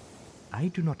 I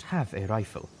do not have a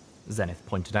rifle, Zenith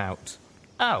pointed out.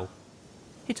 Oh.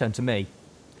 He turned to me.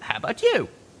 How about you?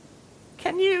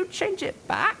 Can you change it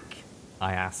back?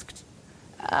 I asked.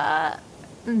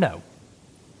 No.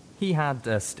 He had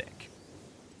a stick.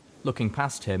 Looking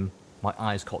past him, my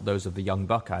eyes caught those of the young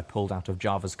buck I pulled out of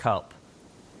Java's cup.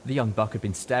 The young buck had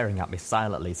been staring at me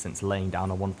silently since laying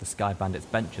down on one of the Sky Bandit's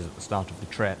benches at the start of the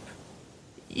trip.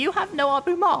 You have no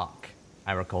Abu mark?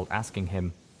 I recalled asking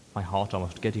him, my heart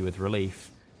almost giddy with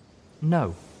relief.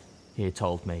 No, he had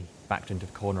told me, backed into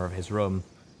the corner of his room.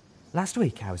 Last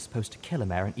week I was supposed to kill a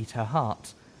mare and eat her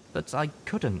heart, but I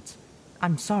couldn't.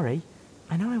 I'm sorry.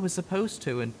 I know I was supposed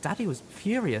to, and Daddy was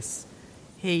furious.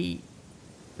 Then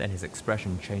his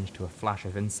expression changed to a flash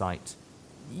of insight.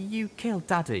 You killed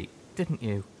Daddy, didn't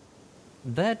you?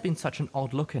 There'd been such an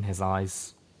odd look in his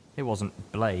eyes. It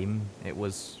wasn't blame, it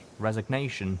was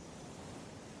resignation.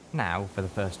 Now, for the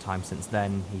first time since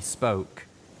then, he spoke.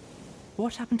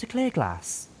 What happened to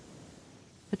Clearglass?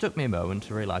 It took me a moment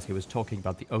to realise he was talking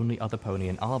about the only other pony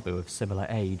in Abu of similar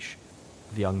age,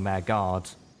 the young mare Guard,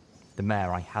 the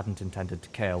mare I hadn't intended to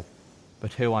kill,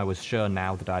 but who I was sure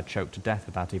now that I had choked to death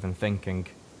without even thinking.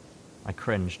 I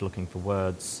cringed, looking for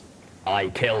words. I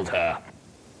killed her.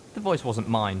 The voice wasn't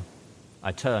mine.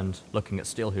 I turned, looking at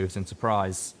Steelhooves in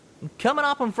surprise. Coming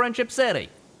up on Friendship City,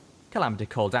 Calamity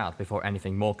called out before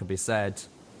anything more could be said.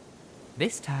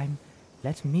 This time,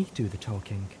 let me do the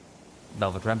talking,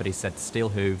 Velvet Remedy said to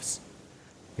Steelhooves.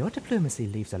 Your diplomacy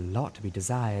leaves a lot to be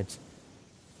desired.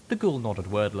 The ghoul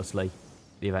nodded wordlessly.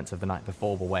 The events of the night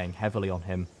before were weighing heavily on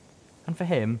him, and for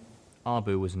him,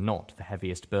 Abu was not the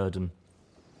heaviest burden.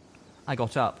 I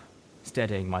got up,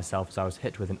 steadying myself as I was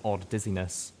hit with an odd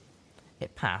dizziness.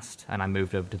 It passed, and I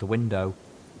moved over to the window,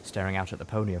 staring out at the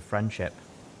Pony of Friendship,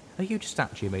 a huge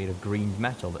statue made of green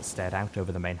metal that stared out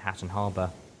over the Manhattan harbour.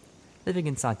 Living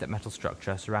inside that metal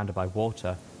structure, surrounded by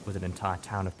water, was an entire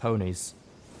town of ponies.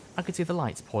 I could see the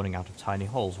lights pouring out of tiny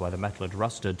holes where the metal had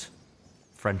rusted.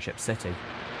 Friendship City.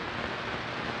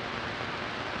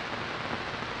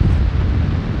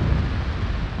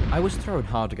 I was thrown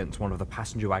hard against one of the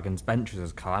passenger wagon's benches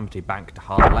as Calamity banked to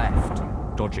hard left,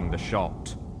 dodging the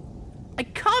shot. I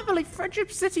can't believe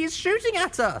Friendship City is shooting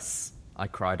at us! I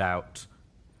cried out.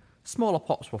 Smaller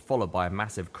pops were followed by a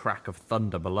massive crack of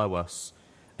thunder below us.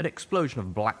 An explosion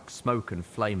of black smoke and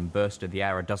flame burst in the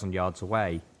air a dozen yards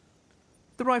away.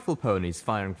 The rifle ponies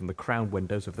firing from the crown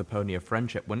windows of the Pony of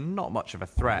Friendship were not much of a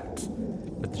threat,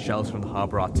 but the shells from the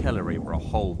harbour artillery were a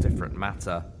whole different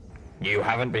matter. You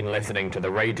haven't been listening to the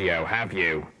radio, have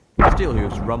you?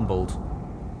 Steelhooves rumbled.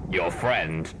 Your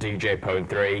friend, DJ Pone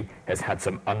 3, has had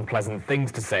some unpleasant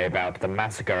things to say about the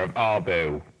massacre of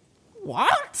Arbu.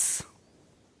 What?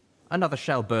 Another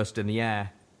shell burst in the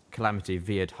air. Calamity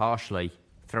veered harshly,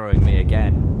 throwing me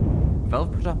again.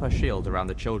 Velv put up her shield around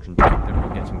the children to keep them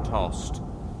from getting tossed.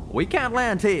 We can't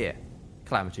land here,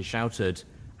 Calamity shouted.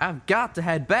 I've got to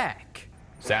head back.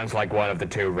 Sounds like one of the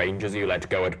 2 rangers you let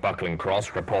go at Buckling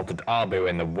Cross reported Arbu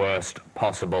in the worst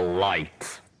possible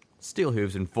light.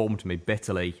 Steelhooves informed me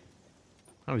bitterly.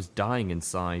 I was dying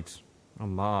inside. Oh,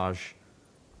 Marge.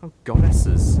 Oh,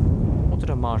 goddesses. What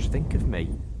did Marge think of me?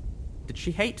 Did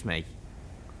she hate me?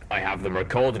 I have them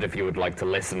recorded if you would like to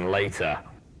listen later.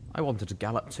 I wanted to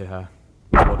gallop to her.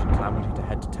 I ordered Calamity to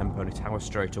head to Temponi Tower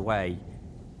straight away.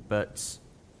 But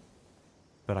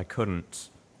I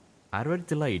couldn't. I'd already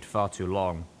delayed far too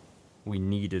long. We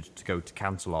needed to go to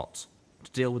Canterlot,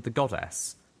 to deal with the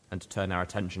goddess, and to turn our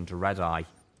attention to Red Eye.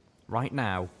 Right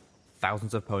now,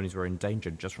 thousands of ponies were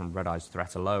endangered just from Red Eye's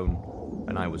threat alone,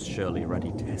 and I was surely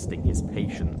already testing his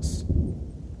patience.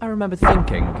 I remember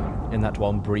thinking, in that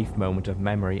one brief moment of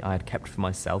memory I had kept for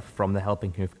myself from the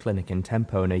Helping Hoof Clinic in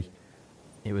Temponi,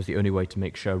 it was the only way to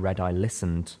make sure Red Eye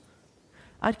listened.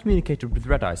 I'd communicated with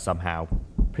Red Eye somehow,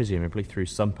 presumably through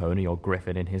some pony or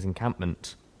griffin in his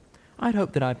encampment. I'd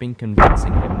hoped that I'd been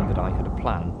convincing him that I had a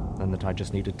plan, and that I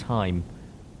just needed time.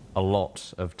 A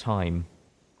lot of time.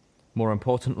 More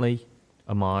importantly,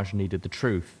 Marge needed the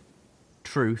truth.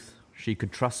 Truth she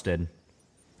could trust in.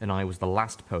 And I was the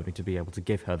last pony to be able to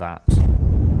give her that.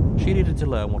 She needed to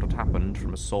learn what had happened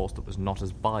from a source that was not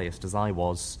as biased as I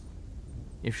was.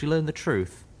 If she learned the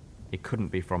truth, it couldn't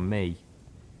be from me.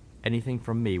 Anything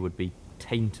from me would be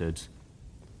tainted.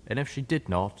 And if she did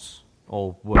not,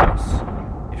 or worse,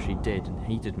 if she did and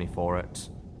hated me for it,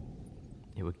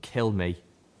 it would kill me.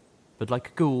 But like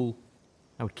a ghoul,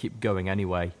 I would keep going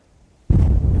anyway.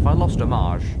 If I lost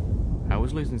Marge, I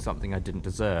was losing something I didn't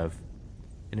deserve.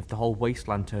 And if the whole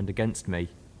wasteland turned against me,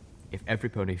 if every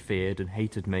pony feared and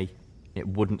hated me, it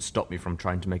wouldn't stop me from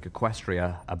trying to make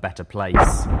Equestria a better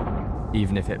place.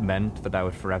 Even if it meant that I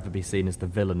would forever be seen as the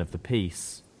villain of the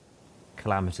piece.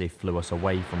 Calamity flew us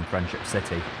away from Friendship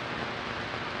City.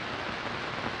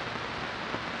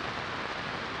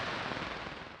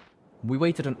 We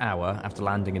waited an hour after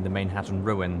landing in the Manhattan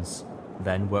ruins,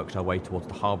 then worked our way towards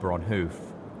the harbour on Hoof.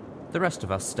 The rest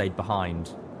of us stayed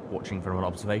behind, watching from an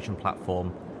observation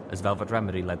platform as Velvet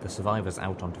Remedy led the survivors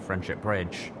out onto Friendship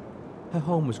Bridge. Her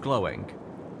home was glowing.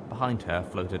 Behind her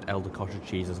floated Elder Cottage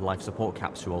Cheese's life support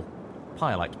capsule,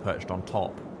 Pyrelight perched on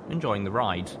top, enjoying the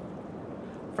ride.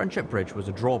 Friendship Bridge was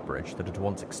a drawbridge that had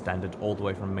once extended all the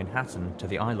way from Manhattan to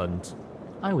the island.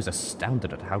 I was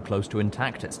astounded at how close to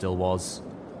intact it still was.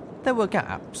 There were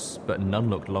gaps, but none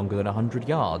looked longer than 100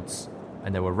 yards,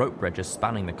 and there were rope bridges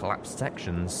spanning the collapsed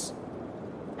sections.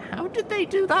 How did they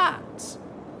do that?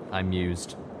 I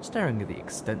mused, staring at the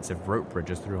extensive rope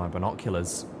bridges through my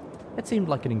binoculars. It seemed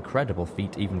like an incredible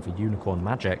feat even for unicorn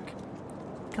magic.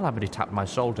 Calamity tapped my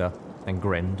shoulder, then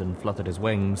grinned and fluttered his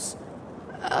wings.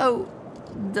 Oh,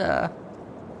 duh.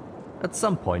 At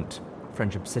some point,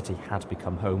 Friendship City had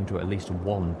become home to at least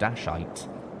one Dashite.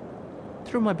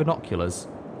 Through my binoculars,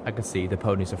 I could see the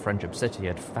ponies of Friendship City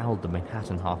had fouled the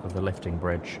Manhattan half of the lifting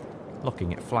bridge,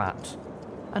 locking it flat,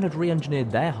 and had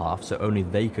re-engineered their half so only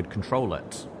they could control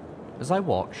it. As I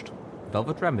watched,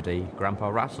 Velvet Remedy, Grandpa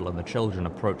Rattle and the children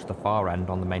approached the far end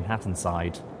on the Manhattan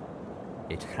side.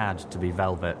 It had to be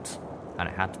Velvet, and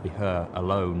it had to be her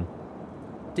alone.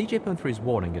 DJ Pone 3's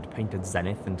warning had painted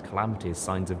Zenith and Calamity as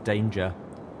signs of danger,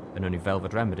 and only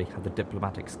Velvet Remedy had the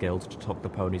diplomatic skills to talk the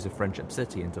ponies of Friendship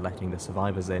City into letting the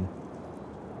survivors in.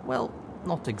 Well,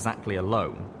 not exactly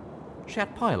alone. She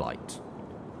had Pyrelight.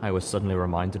 I was suddenly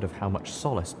reminded of how much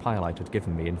solace Pyrelight had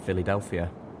given me in Philadelphia.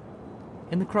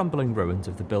 In the crumbling ruins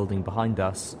of the building behind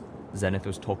us, Zenith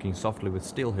was talking softly with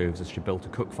Steelhooves as she built a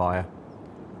cook fire.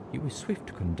 "You were swift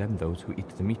to condemn those who eat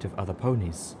the meat of other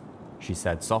ponies," she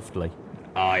said softly.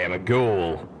 I am a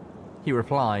ghoul, he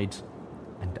replied.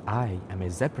 "And I am a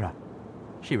zebra,"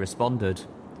 she responded.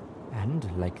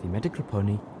 "And, like the medical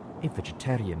pony, a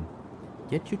vegetarian.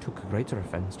 Yet you took greater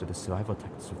offense to the survival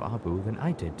tactics of Arbu than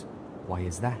I did. Why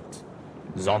is that?"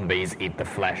 Zombies eat the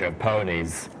flesh of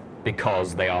ponies,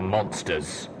 because they are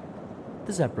monsters.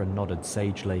 The zebra nodded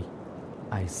sagely.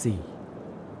 "I see."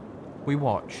 We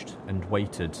watched and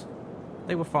waited.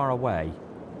 They were far away,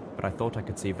 but I thought I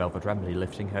could see Velvet Remedy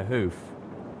lifting her hoof.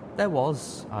 There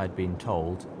was, I had been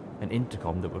told, an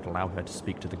intercom that would allow her to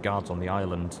speak to the guards on the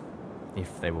island,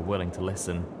 if they were willing to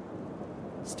listen.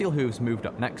 Steelhooves moved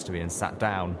up next to me and sat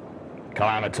down.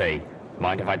 Calamity,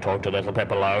 mind if I talk to Little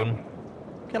Pip alone?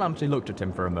 Calamity looked at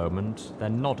him for a moment,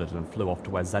 then nodded and flew off to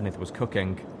where Zenith was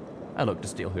cooking. I looked to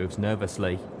Steelhooves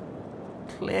nervously.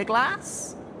 Clear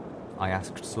glass? I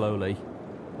asked slowly.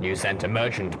 You sent a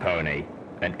merchant pony,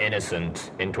 an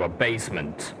innocent, into a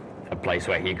basement, a place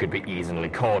where he could be easily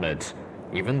cornered,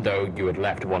 even though you had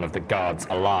left one of the guards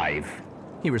alive.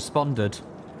 He responded.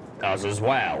 Us as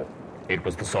well. It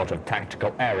was the sort of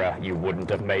tactical error you wouldn't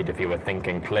have made if you were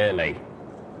thinking clearly.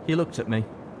 He looked at me.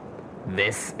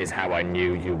 This is how I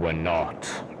knew you were not.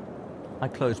 I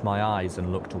closed my eyes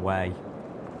and looked away.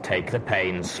 Take the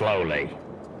pain slowly.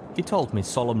 He told me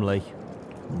solemnly.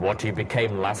 What you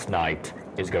became last night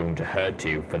is going to hurt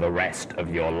you for the rest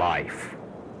of your life.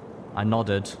 I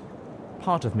nodded.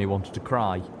 Part of me wanted to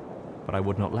cry, but I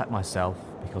would not let myself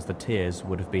because the tears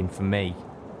would have been for me,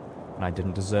 and I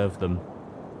didn't deserve them.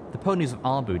 The ponies of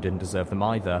Arbu didn't deserve them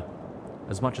either,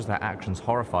 as much as their actions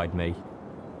horrified me,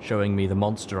 showing me the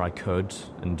monster I could,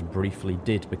 and briefly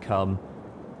did become.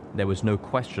 There was no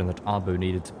question that Arbu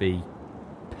needed to be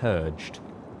purged,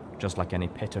 just like any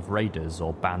pit of raiders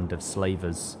or band of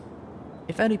slavers.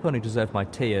 If any pony deserved my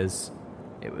tears,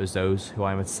 it was those who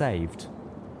I had saved.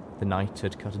 The night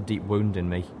had cut a deep wound in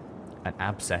me, an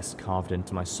abscess carved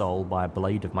into my soul by a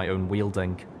blade of my own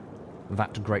wielding.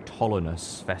 That great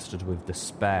hollowness festered with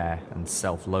despair and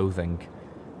self-loathing,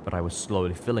 but I was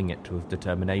slowly filling it with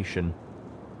determination.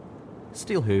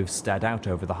 Steelhooves stared out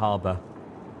over the harbour.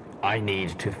 I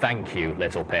need to thank you,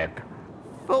 little Pip.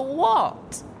 For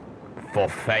what? For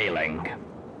failing.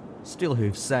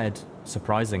 Steelhooves said,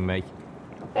 surprising me.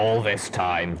 All this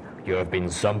time, you have been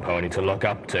some pony to look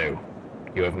up to.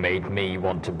 You have made me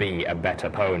want to be a better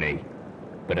pony.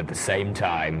 But at the same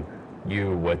time,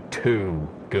 you were too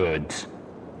good.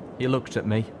 He looked at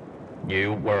me.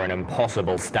 You were an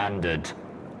impossible standard.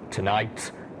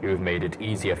 Tonight, you have made it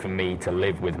easier for me to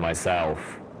live with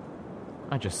myself.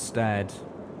 I just stared,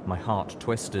 my heart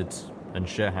twisted,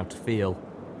 unsure how to feel.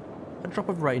 A drop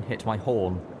of rain hit my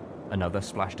horn, another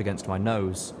splashed against my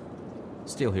nose.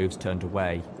 Steelhooves turned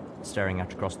away, staring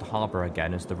out across the harbour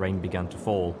again as the rain began to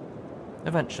fall.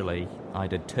 Eventually, I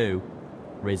did too.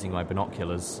 Raising my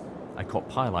binoculars, I caught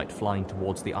Pylite flying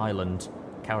towards the island,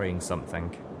 carrying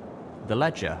something. The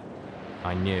ledger,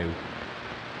 I knew.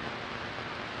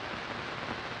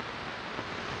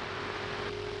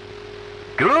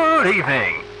 Good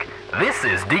evening. This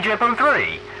is DJ Pum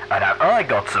 3, and I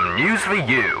got some news for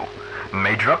you.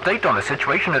 Major update on the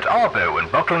situation at Arbu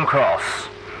and Buckland Cross.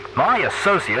 My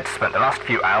associate spent the last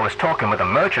few hours talking with a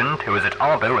merchant who was at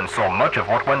Arbu and saw much of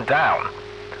what went down.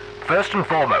 First and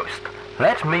foremost,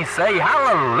 let me say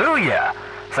hallelujah!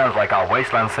 Sounds like our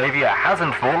wasteland savior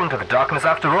hasn't fallen to the darkness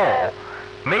after all.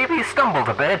 Maybe he stumbled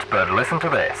a bit, but listen to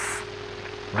this.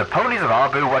 The ponies of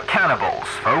Arbu were cannibals,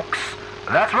 folks.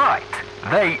 That's right,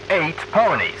 they ate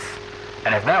ponies.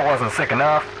 And if that wasn't sick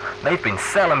enough, they've been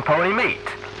selling pony meat,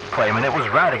 claiming it was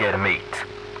radigator meat.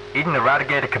 Eating a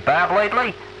radigator kebab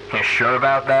lately? You sure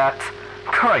about that?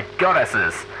 Great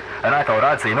goddesses! And I thought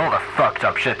I'd seen all the fucked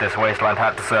up shit this wasteland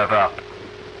had to serve up.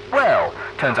 Well,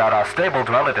 turns out our stable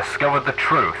dweller discovered the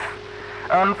truth.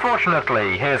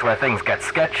 Unfortunately, here's where things get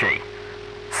sketchy.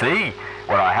 See,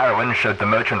 when our heroine showed the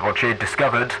merchant what she had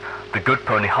discovered, the good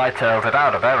pony hightailed it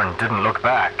out of there and didn't look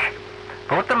back.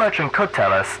 But what the merchant could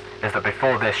tell us is that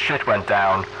before this shit went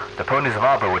down, the ponies of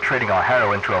Arbor were treating our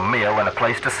heroine to a meal and a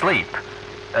place to sleep.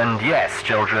 And yes,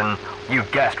 children, you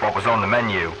guessed what was on the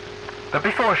menu. But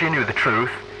before she knew the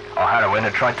truth, our heroine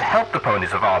had tried to help the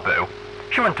ponies of Arbu.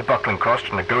 She went to Buckland Cross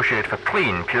to negotiate for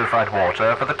clean, purified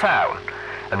water for the town,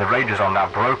 and the rangers on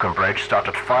that broken bridge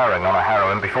started firing on our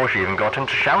heroine before she even got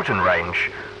into shouting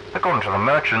range. According to the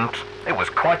merchant, it was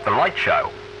quite the light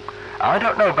show. I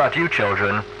don't know about you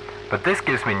children, but this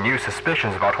gives me new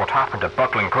suspicions about what happened at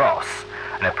Buckland Cross,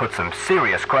 and it puts some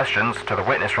serious questions to the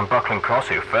witness from Buckland Cross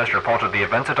who first reported the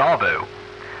event at Arbu.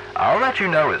 I'll let you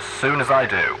know as soon as I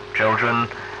do, children,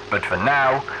 but for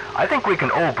now, I think we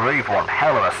can all breathe one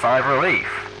hell of a sigh of relief.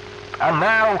 And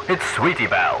now, it's Sweetie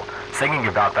Belle, singing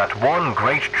about that one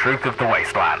great truth of the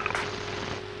wasteland.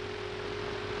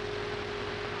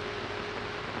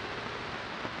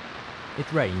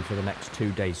 It rained for the next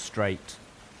 2 days straight.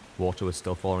 Water was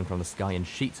still falling from the sky in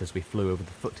sheets as we flew over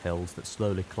the foothills that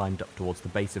slowly climbed up towards the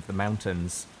base of the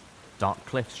mountains. Dark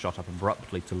cliffs shot up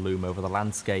abruptly to loom over the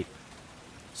landscape.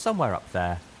 Somewhere up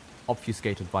there,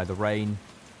 obfuscated by the rain,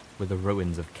 were the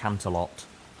ruins of Canterlot,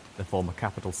 the former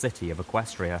capital city of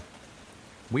Equestria.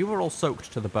 We were all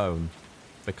soaked to the bone,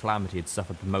 but Calamity had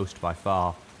suffered the most by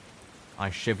far. I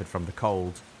shivered from the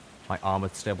cold. My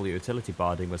armoured stable utility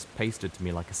barding was pasted to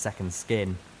me like a second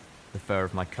skin, the fur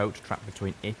of my coat trapped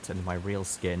between it and my real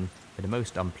skin in a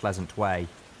most unpleasant way.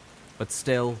 But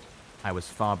still, I was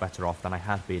far better off than I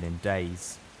had been in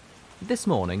days. This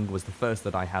morning was the first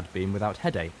that I had been without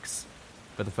headaches.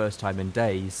 For the first time in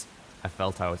days, I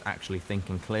felt I was actually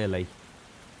thinking clearly.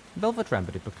 Velvet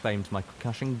Remedy proclaimed my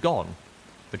concussion gone,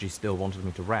 but she still wanted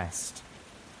me to rest.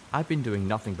 I'd been doing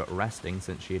nothing but resting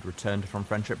since she had returned from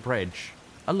Friendship Bridge,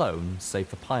 alone save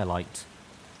for Firelight.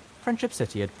 Friendship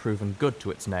City had proven good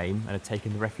to its name and had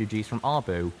taken the refugees from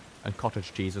Arbu and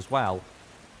cottage cheese as well.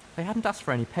 They hadn't asked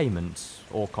for any payment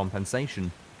or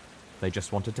compensation. They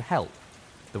just wanted to help,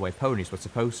 the way ponies were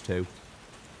supposed to.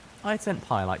 I had sent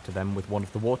Firelight to them with one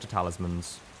of the water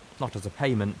talismans, not as a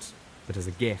payment, but as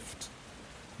a gift.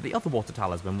 The other water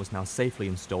talisman was now safely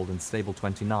installed in Stable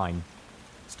 29.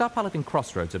 Star Paladin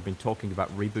Crossroads had been talking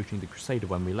about rebooting the Crusader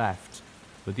when we left.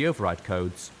 With the override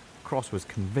codes, Cross was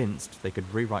convinced they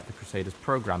could rewrite the Crusader's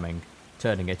programming,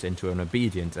 turning it into an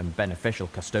obedient and beneficial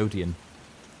custodian.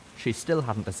 She still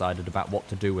hadn't decided about what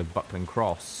to do with Buckling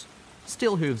Cross.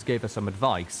 Steelhooves gave her some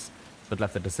advice, but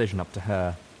left the decision up to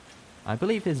her. I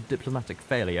believe his diplomatic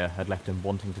failure had left him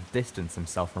wanting to distance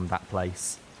himself from that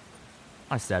place.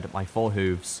 I stared at my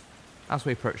forehooves. As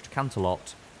we approached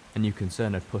Canterlot, a new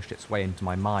concern had pushed its way into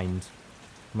my mind.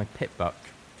 My pitbuck.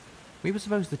 We were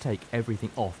supposed to take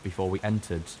everything off before we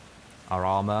entered. Our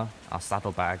armour, our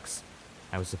saddlebags.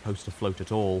 I was supposed to float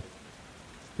it all.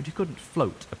 But you couldn't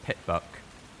float a pitbuck.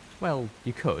 Well,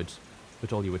 you could,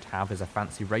 but all you would have is a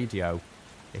fancy radio.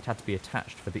 It had to be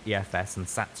attached for the EFS and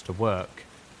SATs to work,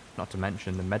 not to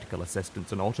mention the medical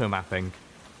assistance and auto-mapping.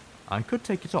 I could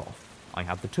take it off, I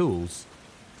had the tools,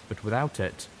 but without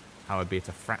it, I would be at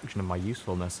a fraction of my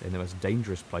usefulness in the most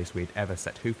dangerous place we had ever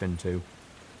set hoof into.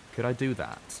 Could I do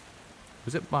that?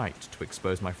 Was it right to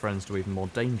expose my friends to even more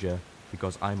danger,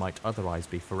 because I might otherwise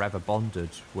be forever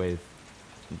bonded with,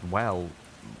 well,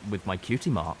 with my cutie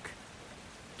mark?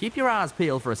 "Keep your eyes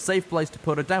peeled for a safe place to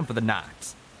put her down for the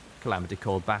night," Calamity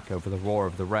called back over the roar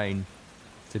of the rain.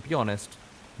 To be honest,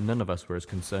 none of us were as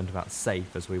concerned about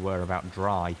safe as we were about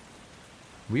dry.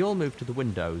 We all moved to the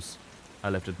windows.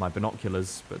 I lifted my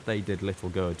binoculars, but they did little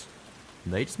good.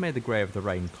 They just made the grey of the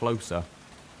rain closer.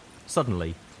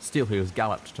 Suddenly, Steelhooves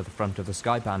galloped to the front of the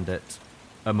Sky Bandit.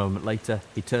 A moment later,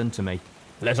 he turned to me.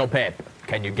 "Little Pip,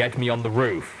 can you get me on the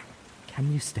roof?"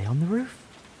 "Can you stay on the roof?"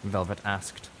 Velvet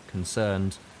asked,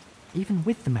 concerned. "Even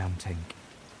with the mounting?"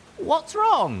 What's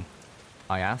wrong?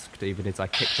 I asked, even as I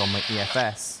kicked on my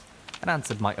EFS, and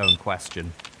answered my own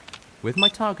question. With my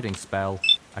targeting spell,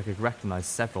 I could recognise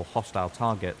several hostile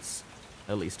targets,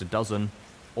 at least a dozen,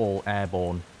 all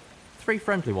airborne. 3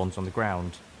 friendly ones on the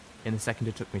ground. In the second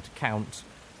it took me to count,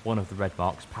 one of the red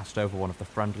marks passed over one of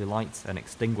the friendly lights and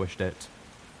extinguished it.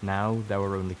 Now there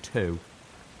were only 2.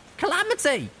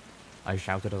 Calamity! I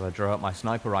shouted as I drew out my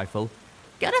sniper rifle.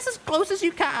 Get us as close as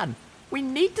you can! We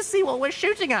need to see what we're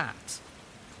shooting at!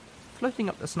 Floating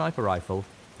up the sniper rifle,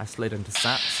 I slid into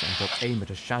SATs and took aim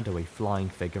at a shadowy flying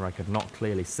figure I could not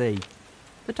clearly see.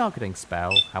 The targeting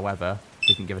spell, however,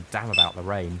 didn't give a damn about the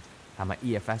rain, and my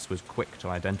EFS was quick to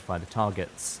identify the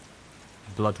targets.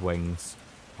 Bloodwings,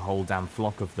 a whole damn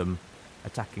flock of them,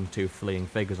 attacking 2 fleeing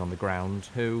figures on the ground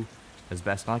who, as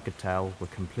best I could tell, were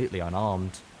completely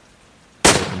unarmed. I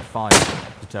opened fire,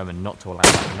 determined not to allow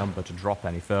that number to drop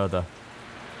any further.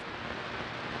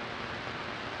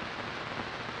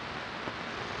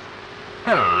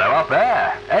 Hello out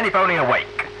there! Any pony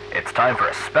awake? It's time for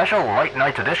a special late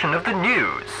night edition of the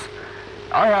news.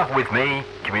 I have with me,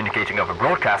 communicating over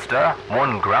broadcaster,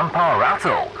 one Grandpa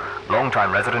Rattle,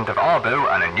 long-time resident of Arbu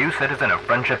and a new citizen of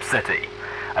Friendship City.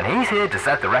 And he's here to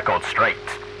set the record straight.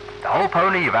 The whole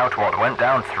pony about what went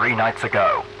down 3 nights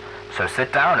ago. So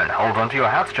sit down and hold on to your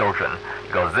hats, children,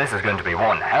 because this is going to be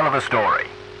one hell of a story.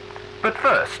 But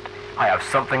first, I have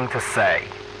something to say.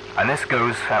 And this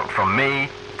goes out from me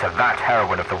to that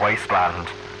heroine of the wasteland,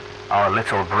 our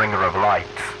little bringer of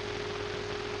light.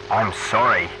 I'm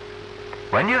sorry.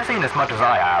 When you've seen as much as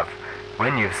I have,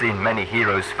 when you've seen many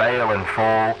heroes fail and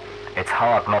fall, it's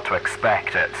hard not to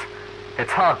expect it.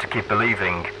 It's hard to keep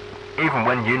believing, even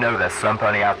when you know there's some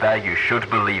pony out there you should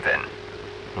believe in.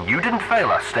 You didn't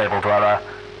fail us, Stable Dweller.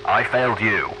 I failed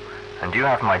you, and you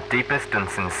have my deepest and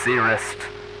sincerest...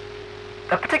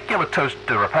 A particular Toast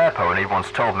to Repair pony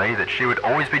once told me that she would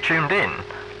always be tuned in,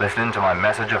 listening to my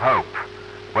message of hope.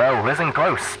 Well, listen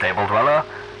close, Stable Dweller,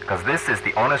 because this is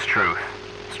the honest truth,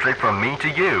 straight from me to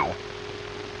you.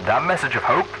 That message of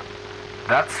hope,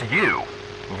 that's you.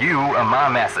 You are my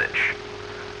message.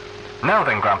 Now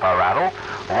then, Grandpa Rattle,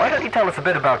 why don't you tell us a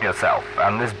bit about yourself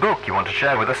and this book you want to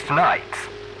share with us tonight?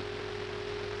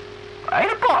 It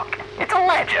ain't a book, it's a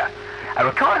ledger. A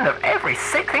recording of every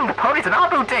sick thing the ponies in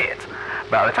Arbu did.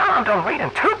 By the time I'm done reading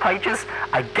 2 pages,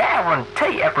 I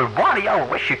guarantee every one of y'all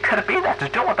wish you could have been there to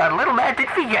do what that little man did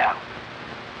for you.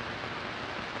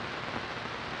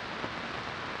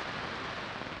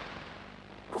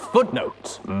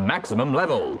 Footnote, maximum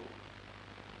level.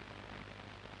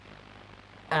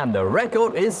 And the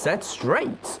record is set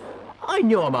straight. I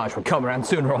knew our march would come around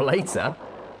sooner or later.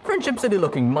 Friendship City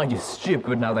looking mighty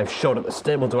stupid now they've shot at the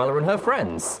stable dweller and her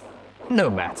friends. No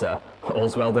matter,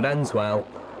 all's well that ends well.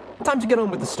 Time to get on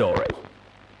with the story.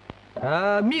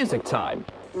 Music time.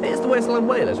 Here's the Wasteland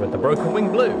Wailers with the Broken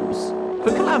Wing Blues.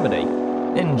 For Calamity.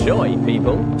 Enjoy,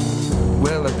 people.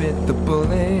 Well, I bit the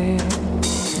bullet.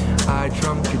 I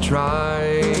drunk it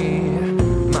dry.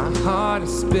 My heart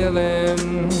is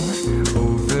spilling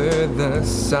over the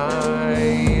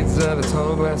sides of a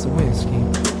tall glass of whiskey.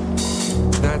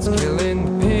 That's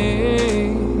killing the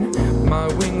pain. My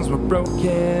wings were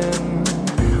broken,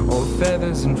 all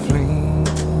feathers and flame.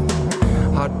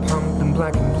 Heart pumping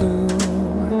black and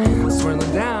blue,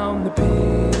 swirling down the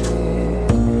pit.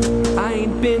 I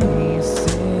ain't been here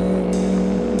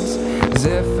since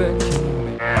Zephyr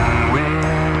came when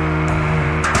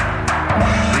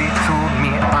they told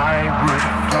me I would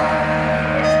fly.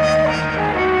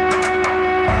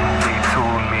 They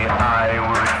told me I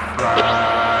would fly.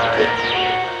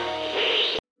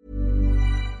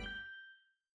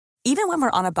 Even when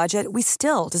we're on a budget, we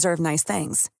still deserve nice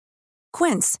things.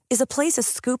 Quince is a place to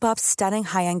scoop up stunning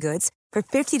high-end goods for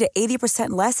 50 to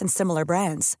 80% less than similar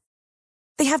brands.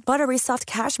 They have buttery soft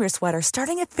cashmere sweaters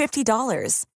starting at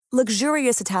 $50,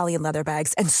 luxurious Italian leather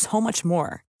bags, and so much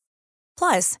more.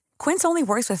 Plus, Quince only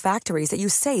works with factories that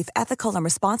use safe, ethical, and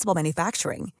responsible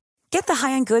manufacturing. Get the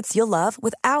high-end goods you'll love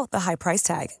without the high price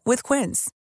tag with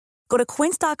Quince. Go to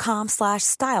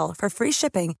quince.com/style for free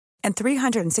shipping and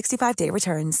 365-day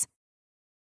returns.